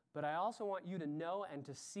 but I also want you to know and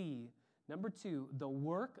to see, number 2, the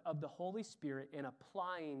work of the Holy Spirit in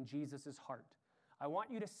applying Jesus' heart. I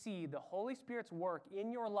want you to see the Holy Spirit's work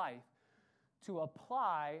in your life to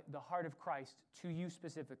apply the heart of Christ to you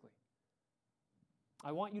specifically.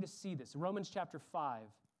 I want you to see this. Romans chapter 5.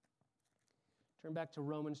 Turn back to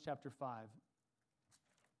Romans chapter 5.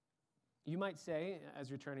 You might say, as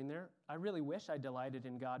you're turning there, I really wish I delighted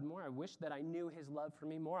in God more. I wish that I knew his love for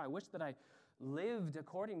me more. I wish that I lived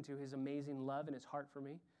according to his amazing love and his heart for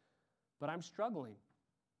me. But I'm struggling.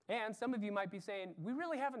 And some of you might be saying, we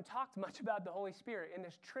really haven't talked much about the Holy Spirit in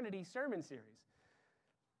this Trinity sermon series.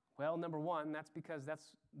 Well, number 1, that's because that's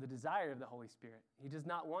the desire of the Holy Spirit. He does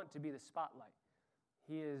not want to be the spotlight.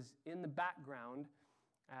 He is in the background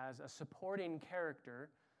as a supporting character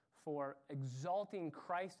for exalting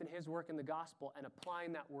Christ and his work in the gospel and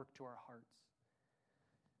applying that work to our hearts.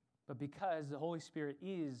 But because the Holy Spirit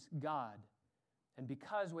is God, and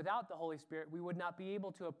because without the Holy Spirit we would not be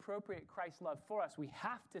able to appropriate Christ's love for us, we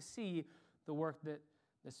have to see the work that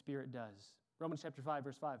the Spirit does. Romans chapter 5,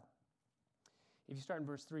 verse 5. If you start in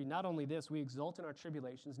verse 3, not only this, we exult in our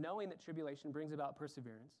tribulations, knowing that tribulation brings about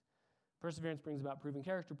perseverance. Perseverance brings about proven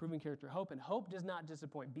character, hope, and hope does not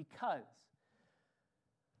disappoint, because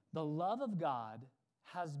the love of God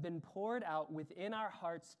has been poured out within our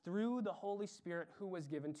hearts through the Holy Spirit who was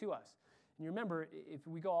given to us. And you remember, if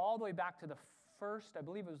we go all the way back to the first, I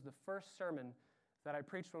believe it was the first sermon that I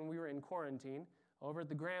preached when we were in quarantine over at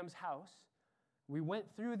the Graham's house, we went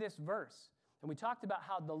through this verse, and we talked about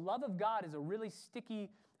how the love of God is a really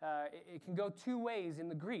sticky, it can go two ways in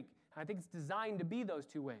the Greek. And I think it's designed to be those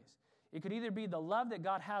two ways. It could either be the love that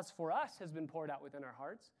God has for us has been poured out within our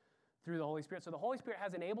hearts through the Holy Spirit. So the Holy Spirit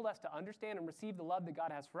has enabled us to understand and receive the love that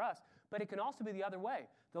God has for us. But it can also be the other way.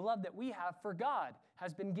 The love that we have for God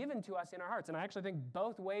has been given to us in our hearts. And I actually think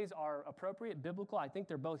both ways are appropriate, biblical. I think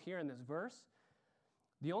they're both here in this verse.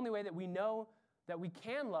 The only way that we know that we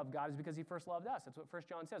can love God is because he first loved us. That's what 1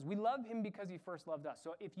 John says. We love him because he first loved us.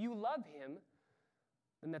 So if you love him,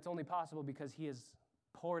 then that's only possible because he has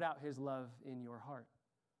poured out his love in your heart.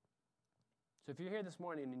 So if you're here this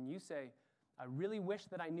morning and you say, I really wish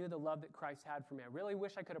that I knew the love that Christ had for me. I really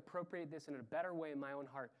wish I could appropriate this in a better way in my own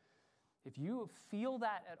heart. If you feel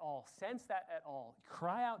that at all, sense that at all,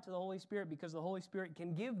 cry out to the Holy Spirit, because the Holy Spirit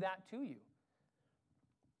can give that to you.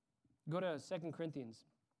 Go to 2 Corinthians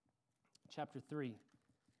chapter 3.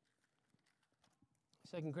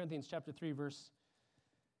 2 Corinthians chapter 3, verse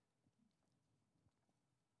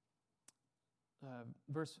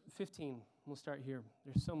 15. We'll start here.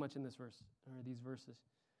 There's so much in this verse, or these verses.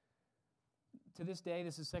 To this day,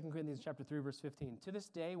 this is 2 Corinthians chapter 3, verse 15. To this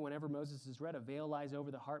day, whenever Moses is read, a veil lies over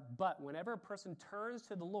the heart. But whenever a person turns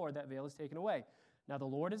to the Lord, that veil is taken away. Now the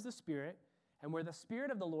Lord is the Spirit, and where the Spirit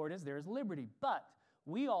of the Lord is, there is liberty. But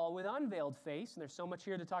we all, with unveiled face, and there's so much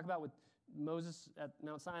here to talk about with Moses at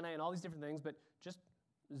Mount Sinai and all these different things, but just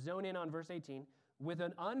zone in on verse 18. With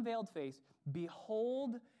an unveiled face,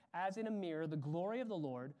 behold as in a mirror the glory of the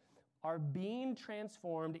Lord, are being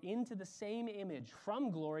transformed into the same image from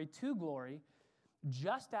glory to glory,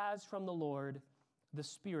 just as from the Lord, the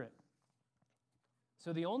Spirit.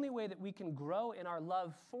 So the only way that we can grow in our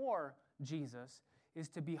love for Jesus is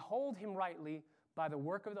to behold him rightly by the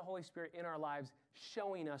work of the Holy Spirit in our lives,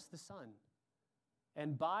 showing us the Son.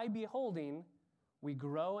 And by beholding, we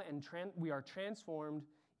grow and we are transformed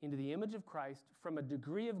into the image of Christ from a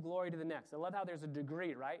degree of glory to the next. I love how there's a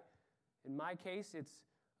degree, right? In my case, it's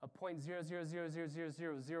a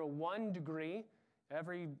 0.0000001 degree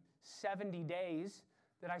every 70 days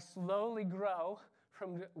that I slowly grow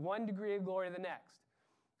from one degree of glory to the next.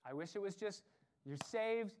 I wish it was just you're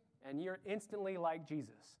saved and you're instantly like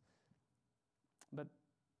Jesus. But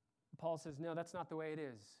Paul says, no, that's not the way it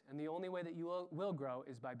is. And the only way that you will grow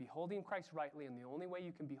is by beholding Christ rightly, and the only way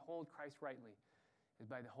you can behold Christ rightly is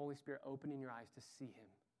by the Holy Spirit opening your eyes to see him.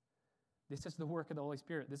 This is the work of the Holy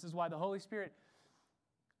Spirit. This is why the Holy Spirit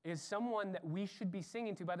is someone that we should be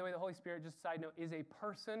singing to. By the way, the Holy Spirit, just a side note, is a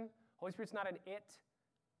person. Holy Spirit's not an it,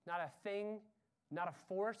 not a thing, not a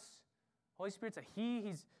force. Holy Spirit's a he.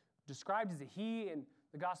 He's described as a he in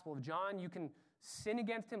the Gospel of John. You can sin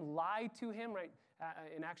against him, lie to him, right?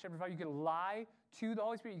 In Acts chapter 5, you can lie to the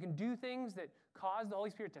Holy Spirit. You can do things that cause the Holy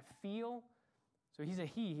Spirit to feel. So he's a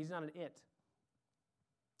he. He's not an it.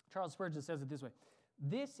 Charles Spurgeon says it this way.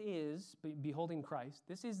 This is, beholding Christ,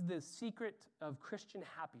 this is the secret of Christian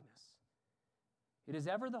happiness. It is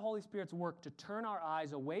ever the Holy Spirit's work to turn our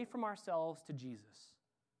eyes away from ourselves to Jesus.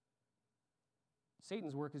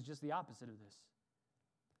 Satan's work is just the opposite of this.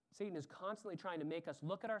 Satan is constantly trying to make us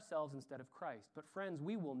look at ourselves instead of Christ. But friends,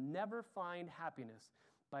 we will never find happiness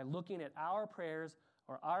by looking at our prayers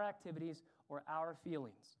or our activities or our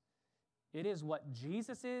feelings. It is what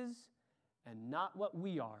Jesus is and not what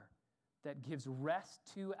we are that gives rest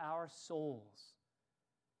to our souls.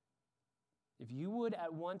 If you would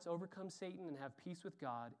at once overcome Satan and have peace with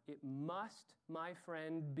God, it must, my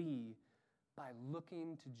friend, be by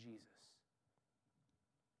looking to Jesus.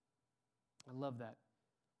 I love that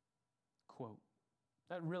quote.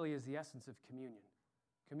 That really is the essence of communion.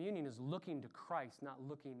 Communion is looking to Christ, not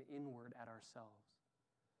looking inward at ourselves.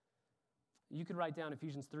 You could write down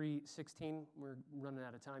Ephesians 3:16. We're running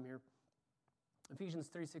out of time here. Ephesians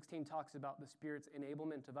 3:16 talks about the Spirit's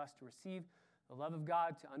enablement of us to receive the love of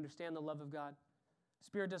God, to understand the love of God. The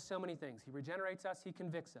Spirit does so many things. He regenerates us. He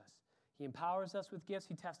convicts us. He empowers us with gifts.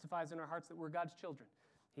 He testifies in our hearts that we're God's children.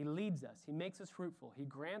 He leads us. He makes us fruitful. He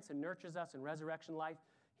grants and nurtures us in resurrection life.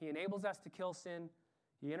 He enables us to kill sin.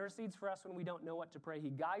 He intercedes for us when we don't know what to pray. He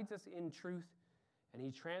guides us in truth, and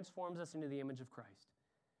He transforms us into the image of Christ.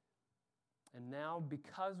 And now,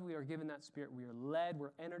 because we are given that Spirit, we are led,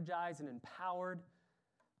 we're energized and empowered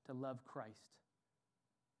to love Christ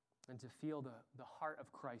and to feel the heart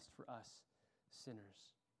of Christ for us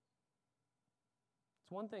sinners.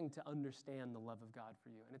 It's one thing to understand the love of God for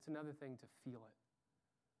you, and it's another thing to feel it,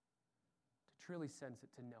 to truly sense it,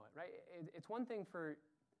 to know it, right? It's one thing for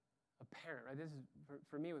a parent, right? This is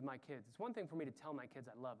for me with my kids. It's one thing for me to tell my kids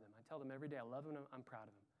I love them. I tell them every day I love them and I'm proud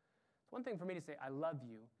of them. It's one thing for me to say I love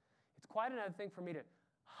you. It's quite another thing for me to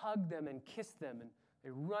hug them and kiss them, and they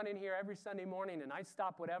run in here every Sunday morning and I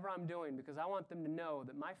stop whatever I'm doing because I want them to know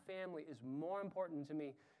that my family is more important to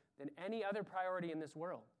me than any other priority in this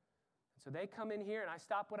world. And so they come in here and I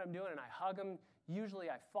stop what I'm doing and I hug them. Usually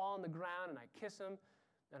I fall on the ground and I kiss them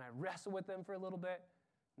and I wrestle with them for a little bit.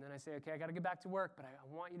 And then I say, okay, I got to get back to work, but I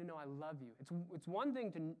want you to know I love you. It's one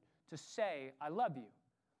thing to say, I love you.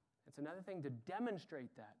 It's another thing to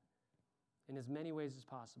demonstrate that in as many ways as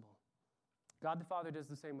possible. God the Father does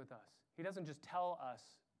the same with us. He doesn't just tell us,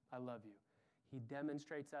 I love you. He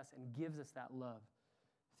demonstrates us and gives us that love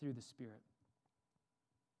through the Spirit.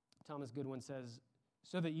 Thomas Goodwin says,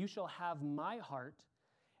 so that you shall have my heart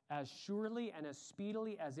as surely and as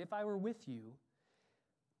speedily as if I were with you,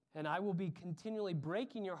 and I will be continually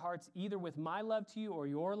breaking your hearts either with my love to you or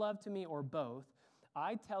your love to me or both.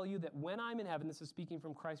 I tell you that when I'm in heaven, this is speaking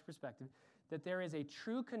from Christ's perspective, that there is a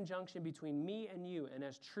true conjunction between me and you, and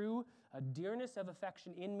as true a dearness of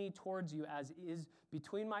affection in me towards you as is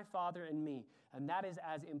between my Father and me. And that is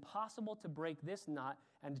as impossible to break this knot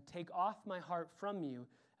and to take off my heart from you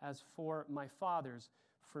as for my Father's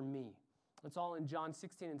for me. It's all in John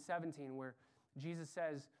 16 and 17 where Jesus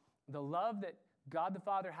says, the love that God the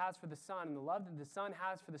Father has for the Son, and the love that the Son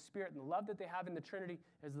has for the Spirit, and the love that they have in the Trinity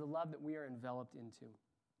is the love that we are enveloped into.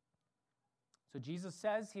 So Jesus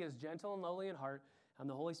says He is gentle and lowly in heart, and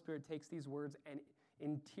the Holy Spirit takes these words and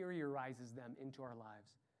interiorizes them into our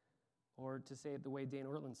lives. Or to say it the way Dane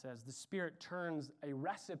Ortlund says, the Spirit turns a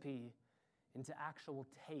recipe into actual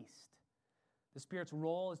taste. The Spirit's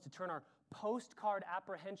role is to turn our postcard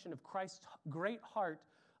apprehension of Christ's great heart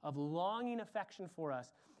of longing affection for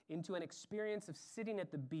us into an experience of sitting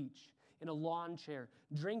at the beach in a lawn chair,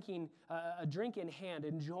 drinking a drink in hand,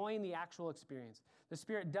 enjoying the actual experience. The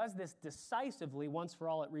Spirit does this decisively once for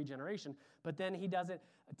all at regeneration, but then He does it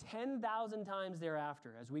 10,000 times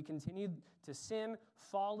thereafter. As we continue to sin,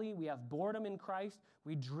 folly, we have boredom in Christ,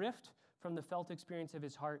 we drift from the felt experience of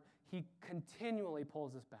His heart, He continually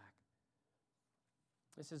pulls us back.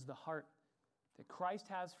 This is the heart that Christ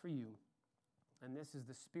has for you, and this is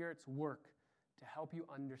the Spirit's work to help you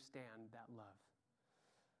understand that love.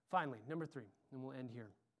 Finally, number 3, and we'll end here.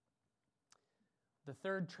 The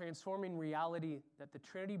third transforming reality that the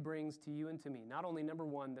Trinity brings to you and to me, not only number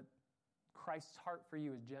 1, that Christ's heart for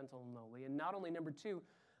you is gentle and lowly, and not only number 2,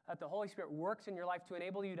 that the Holy Spirit works in your life to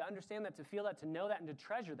enable you to understand that, to feel that, to know that, and to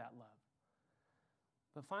treasure that love.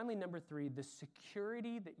 But finally, number 3, the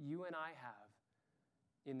security that you and I have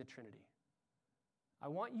in the Trinity. I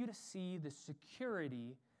want you to see the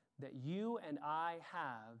security that you and I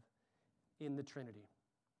have in the Trinity.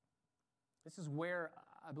 This is where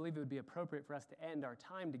I believe it would be appropriate for us to end our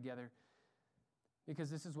time together,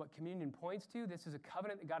 because this is what communion points to. This is a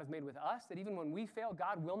covenant that God has made with us, that even when we fail,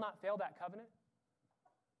 God will not fail that covenant.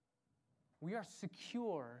 We are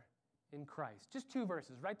secure in Christ. Just 2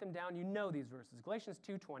 verses. Write them down. You know these verses. Galatians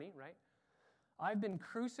 2:20, right? I've been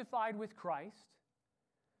crucified with Christ.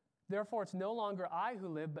 Therefore, it's no longer I who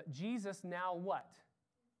live, but Jesus now what?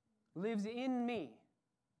 Lives in me.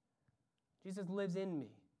 Jesus lives in me.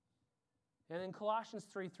 And in Colossians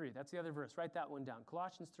 3:3, that's the other verse. Write that one down.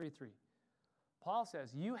 Colossians 3:3. Paul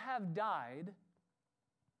says, you have died,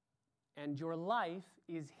 and your life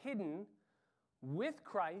is hidden with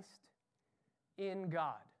Christ in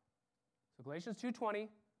God. So Galatians 2:20,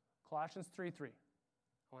 Colossians 3:3.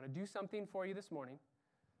 I want to do something for you this morning.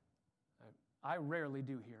 I rarely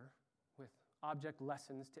do here with object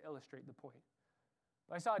lessons to illustrate the point.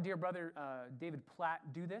 But I saw a dear brother, David Platt,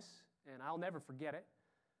 do this, and I'll never forget it.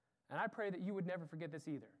 And I pray that you would never forget this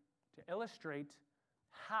either, to illustrate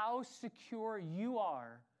how secure you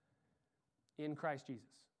are in Christ Jesus,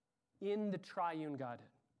 in the triune Godhead.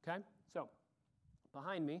 Okay? So,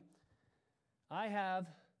 behind me, I have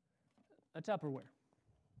a Tupperware.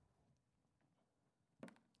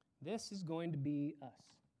 This is going to be us.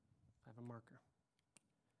 I have a marker.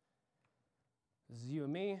 This is you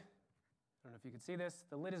and me. I don't know if you can see this.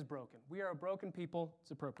 The lid is broken. We are a broken people.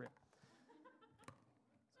 It's appropriate.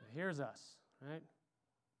 here's us, right?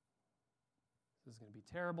 This is going to be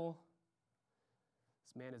terrible.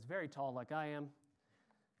 This man is very tall like I am.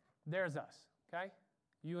 There's us, okay?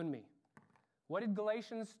 You and me. What did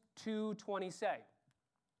Galatians 2:20 say?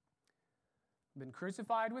 Been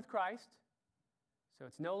crucified with Christ, so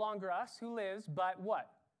it's no longer us who lives, but what?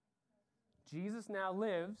 Jesus now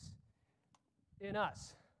lives in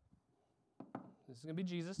us. This is going to be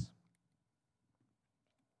Jesus.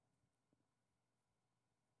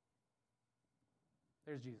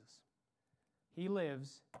 There's Jesus. He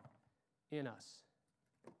lives in us.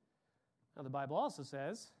 Now, the Bible also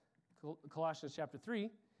says, Colossians chapter 3,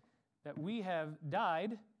 that we have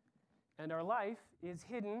died and our life is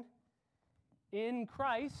hidden in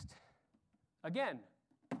Christ again.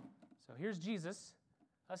 So here's Jesus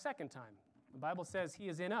a second time. The Bible says he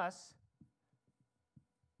is in us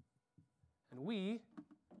and we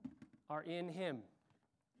are in him.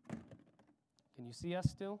 Can you see us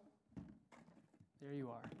still? There you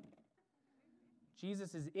are.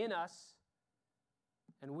 Jesus is in us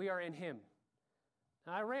and we are in him.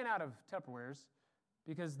 Now, I ran out of Tupperwares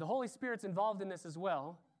because the Holy Spirit's involved in this as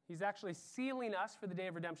well. He's actually sealing us for the day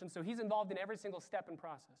of redemption, so he's involved in every single step and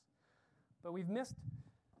process. But we've missed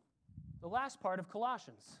the last part of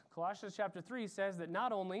Colossians. Colossians chapter 3 says that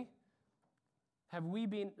not only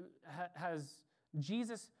has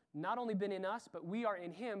Jesus not only been in us, but we are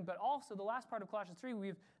in him, but also the last part of Colossians 3,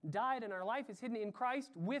 we've died and our life is hidden in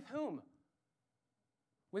Christ with whom?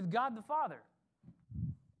 With God the Father.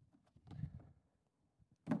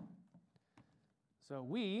 So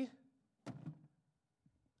we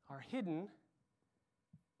are hidden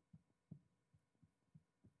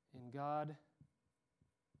in God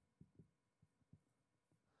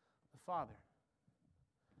the Father.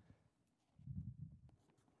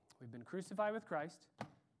 We've been crucified with Christ.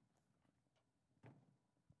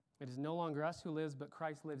 It is no longer us who lives, but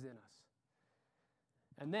Christ lives in us.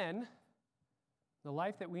 And then, the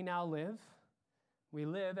life that we now live, we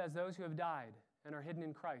live as those who have died and are hidden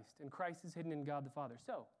in Christ, and Christ is hidden in God the Father.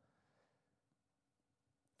 So,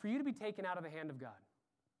 for you to be taken out of the hand of God,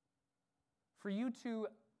 for you to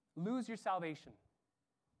lose your salvation,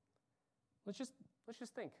 let's just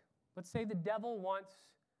think. Let's say the devil wants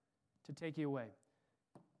to take you away.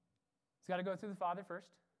 He's got to go through the Father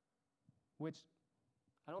first, which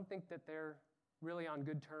I don't think that they're really on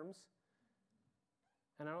good terms,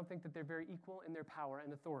 and I don't think that they're very equal in their power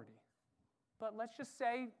and authority. But let's just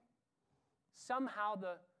say somehow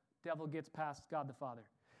the devil gets past God the Father.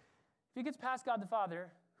 If he gets past God the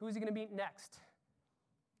Father, who is he going to meet next?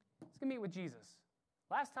 He's going to meet with Jesus.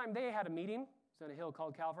 Last time they had a meeting, it was on a hill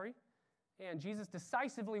called Calvary, and Jesus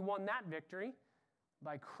decisively won that victory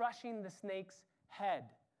by crushing the snake's head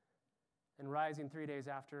and rising 3 days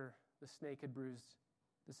after the snake had bruised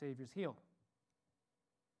the Savior's heel.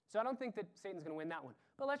 So I don't think that Satan's going to win that one.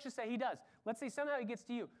 But let's just say he does. Let's say somehow he gets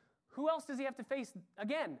to you. Who else does he have to face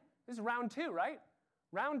again? This is round 2, right?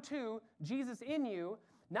 Round 2, Jesus in you,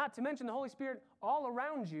 not to mention the Holy Spirit all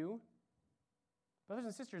around you. Brothers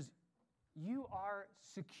and sisters, you are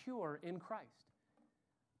secure in Christ.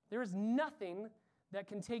 There is nothing that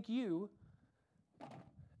can take you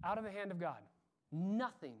out of the hand of God.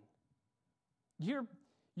 Nothing. You're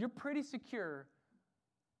pretty secure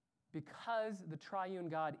because the triune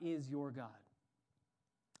God is your God.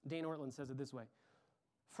 Dane Ortland says it this way: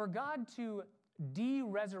 for God to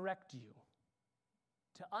de-resurrect you,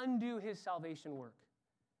 to undo his salvation work,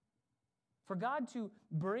 for God to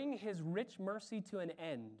bring his rich mercy to an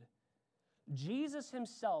end, Jesus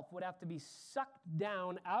himself would have to be sucked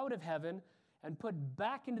down out of heaven and put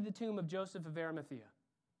back into the tomb of Joseph of Arimathea.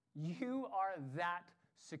 You are that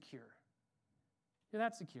secure. You're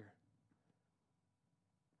that secure.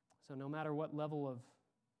 So no matter what level of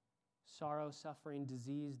sorrow, suffering,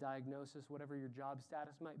 disease, diagnosis, whatever your job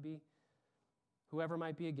status might be, whoever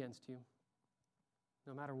might be against you,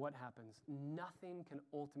 no matter what happens, nothing can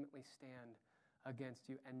ultimately stand against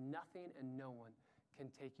you, and nothing and no one can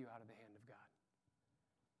take you out of the hand of God.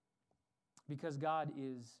 Because God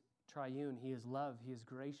is triune, he is love, he is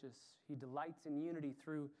gracious, he delights in unity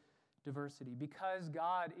through diversity. Because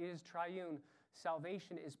God is triune,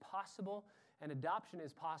 salvation is possible and adoption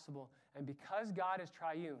is possible. And because God is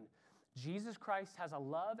triune, Jesus Christ has a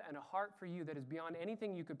love and a heart for you that is beyond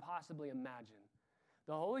anything you could possibly imagine.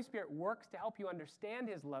 The Holy Spirit works to help you understand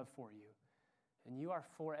his love for you, and you are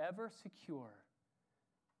forever secure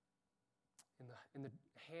in the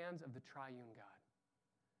hands of the triune God.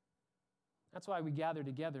 That's why we gather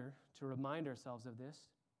together to remind ourselves of this,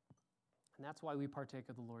 and that's why we partake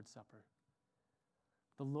of the Lord's Supper.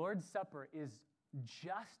 The Lord's Supper is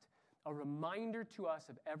just a reminder to us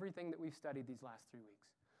of everything that we've studied these last 3 weeks.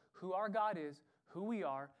 who our God is, who we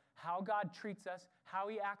are, how God treats us, how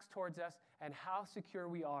He acts towards us, and how secure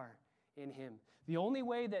we are in Him. The only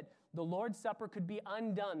way that the Lord's Supper could be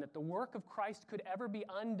undone, that the work of Christ could ever be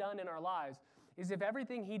undone in our lives, is if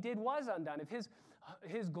everything He did was undone. If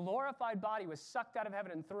His glorified body was sucked out of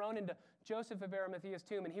heaven and thrown into Joseph of Arimathea's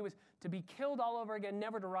tomb, and He was to be killed all over again,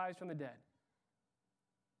 never to rise from the dead.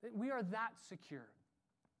 We are that secure.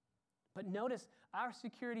 But notice, our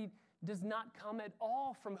security does not come at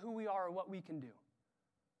all from who we are or what we can do.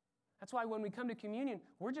 That's why when we come to communion,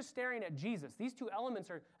 we're just staring at Jesus. These two elements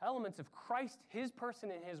are elements of Christ, His person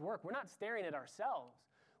and His work. We're not staring at ourselves.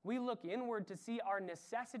 We look inward to see our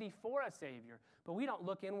necessity for a Savior, but we don't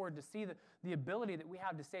look inward to see the ability that we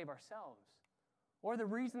have to save ourselves or the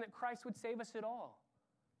reason that Christ would save us at all.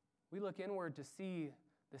 We look inward to see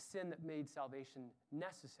the sin that made salvation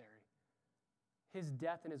necessary, His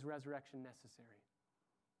death and His resurrection necessary.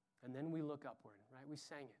 And then we look upward, right? We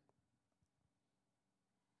sang it.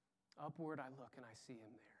 Upward I look and I see Him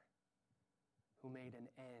there, who made an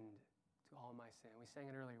end to all my sin. We sang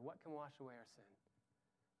it earlier. What can wash away our sin?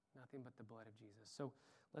 Nothing but the blood of Jesus. So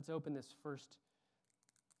let's open this first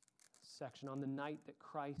section. On the night that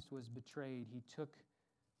Christ was betrayed, He took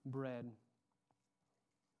bread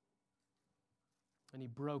and He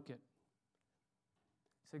broke it,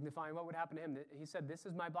 signifying what would happen to Him. He said, "This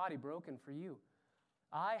is my body broken for you.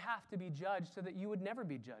 I have to be judged so that you would never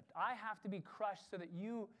be judged. I have to be crushed so that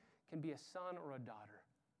you can be a son or a daughter.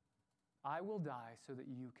 I will die so that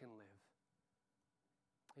you can live."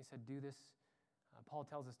 He said, do this. Paul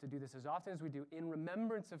tells us to do this as often as we do in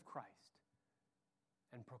remembrance of Christ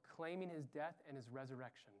and proclaiming His death and His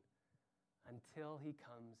resurrection until He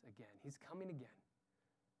comes again. He's coming again.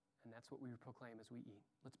 And that's what we proclaim as we eat.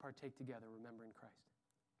 Let's partake together, remembering Christ.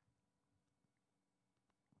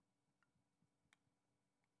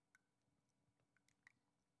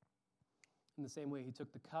 In the same way, He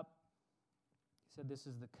took the cup. He said, "This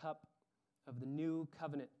is the cup of the new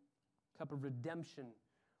covenant, cup of redemption,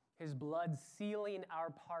 His blood sealing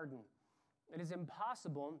our pardon." It is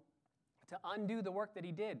impossible to undo the work that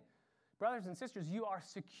He did. Brothers and sisters, you are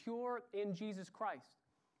secure in Jesus Christ.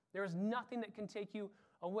 There is nothing that can take you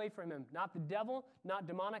away from Him. Not the devil, not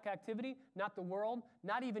demonic activity, not the world,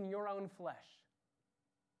 not even your own flesh.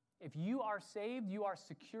 If you are saved, you are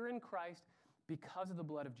secure in Christ because of the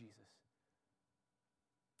blood of Jesus.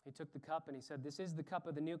 He took the cup and He said, "This is the cup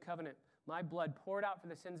of the new covenant, my blood poured out for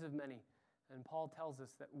the sins of many." And Paul tells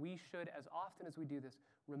us that we should, as often as we do this,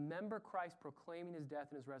 remember Christ proclaiming His death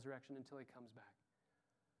and His resurrection until He comes back.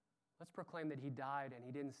 Let's proclaim that He died and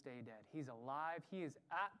He didn't stay dead. He's alive. He is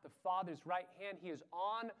at the Father's right hand. He is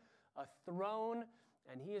on a throne,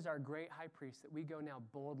 and He is our great high priest that we go now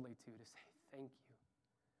boldly to say, "Thank you.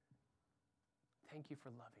 Thank you for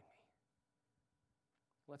loving me."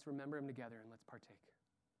 Let's remember Him together and let's partake.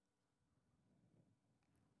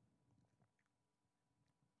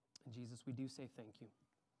 And Jesus, we do say thank you.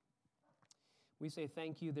 We say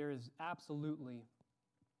thank you. There is absolutely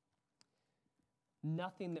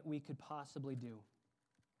nothing that we could possibly do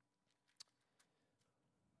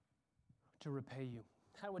to repay you.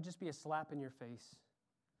 That would just be a slap in your face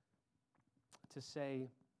to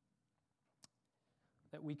say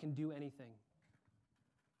that we can do anything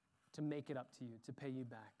to make it up to you, to pay you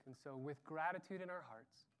back. And so with gratitude in our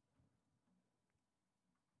hearts,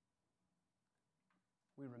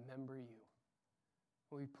 we remember you.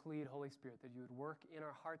 We plead, Holy Spirit, that you would work in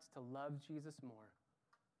our hearts to love Jesus more.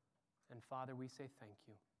 And Father, we say thank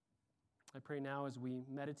you. I pray now as we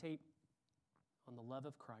meditate on the love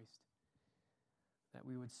of Christ, that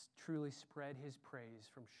we would truly spread His praise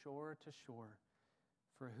from shore to shore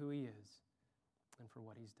for who He is and for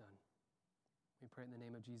what He's done. We pray in the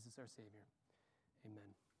name of Jesus, our Savior.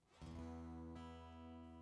 Amen.